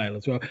much style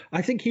as well.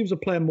 I think he was a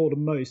player more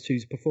than most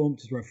whose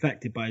performances were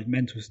affected by his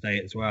mental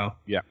state as well.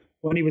 Yeah.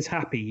 When he was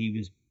happy, he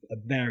was a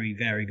very,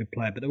 very good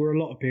player. But there were a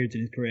lot of periods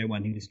in his career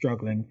when he was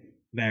struggling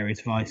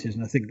various vices,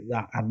 and I think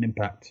that had an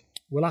impact.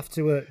 We'll have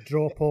to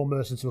draw Paul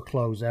Merson to a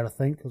close there, I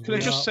think, because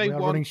we are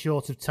running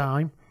short of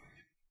time.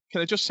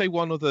 Can I just say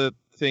one other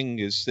thing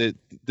is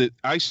that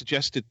I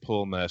suggested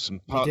Paul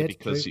Merson, partly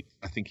because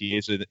I think he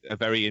is a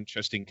very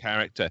interesting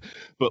character.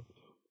 But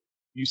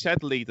you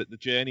said, Lee, that the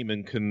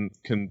journeyman can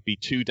be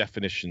two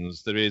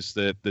definitions. There is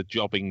the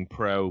jobbing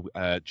pro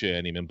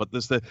journeyman, but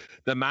there's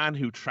the man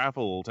who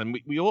travelled. And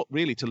we ought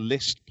really to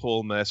list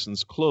Paul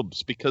Merson's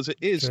clubs because it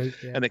is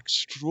an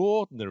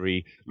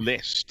extraordinary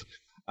list.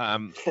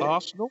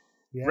 Arsenal,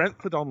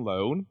 Brentford on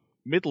loan,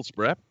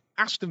 Middlesbrough,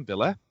 Aston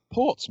Villa,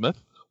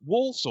 Portsmouth,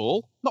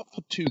 Walsall, not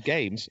for 2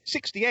 games,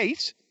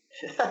 68,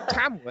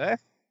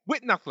 Tamworth,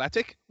 Whitton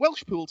Athletic,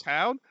 Welshpool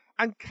Town,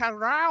 and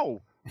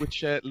Carrow,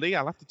 which, Lee,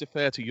 I'll have to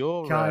defer to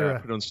your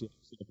pronunciation.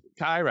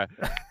 Kyra.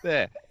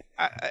 There.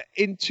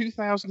 In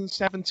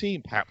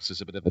 2017, perhaps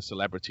there's a bit of a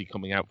celebrity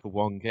coming out for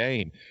 1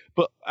 game.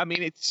 But, I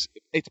mean, it's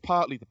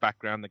partly the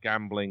background, the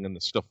gambling and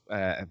the stuff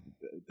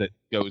that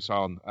goes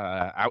on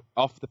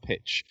off the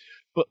pitch.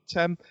 But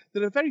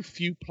there are very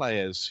few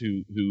players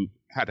who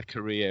had a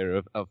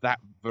career of that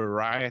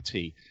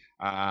variety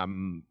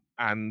and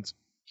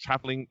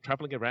traveling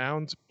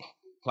around,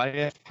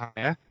 player.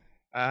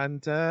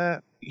 And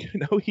I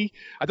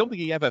don't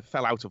think he ever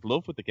fell out of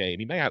love with the game.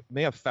 He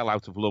may have fell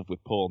out of love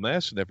with Paul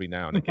Merson every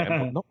now and again,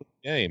 but not with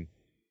the game.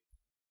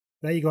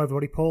 There you go,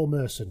 everybody. Paul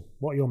Merson.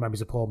 What are your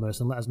memories of Paul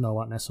Merson? Let us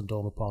know at Nessun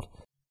Dorma Pod.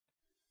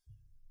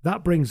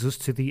 That brings us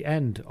to the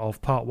end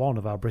of part 1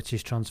 of our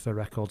British Transfer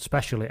Record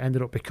special. It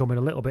ended up becoming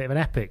a little bit of an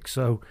epic,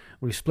 so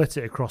we split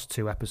it across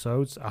 2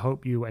 episodes. I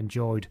hope you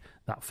enjoyed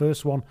that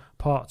first one.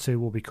 Part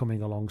 2 will be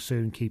coming along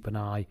soon. Keep an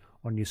eye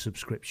on your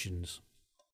subscriptions.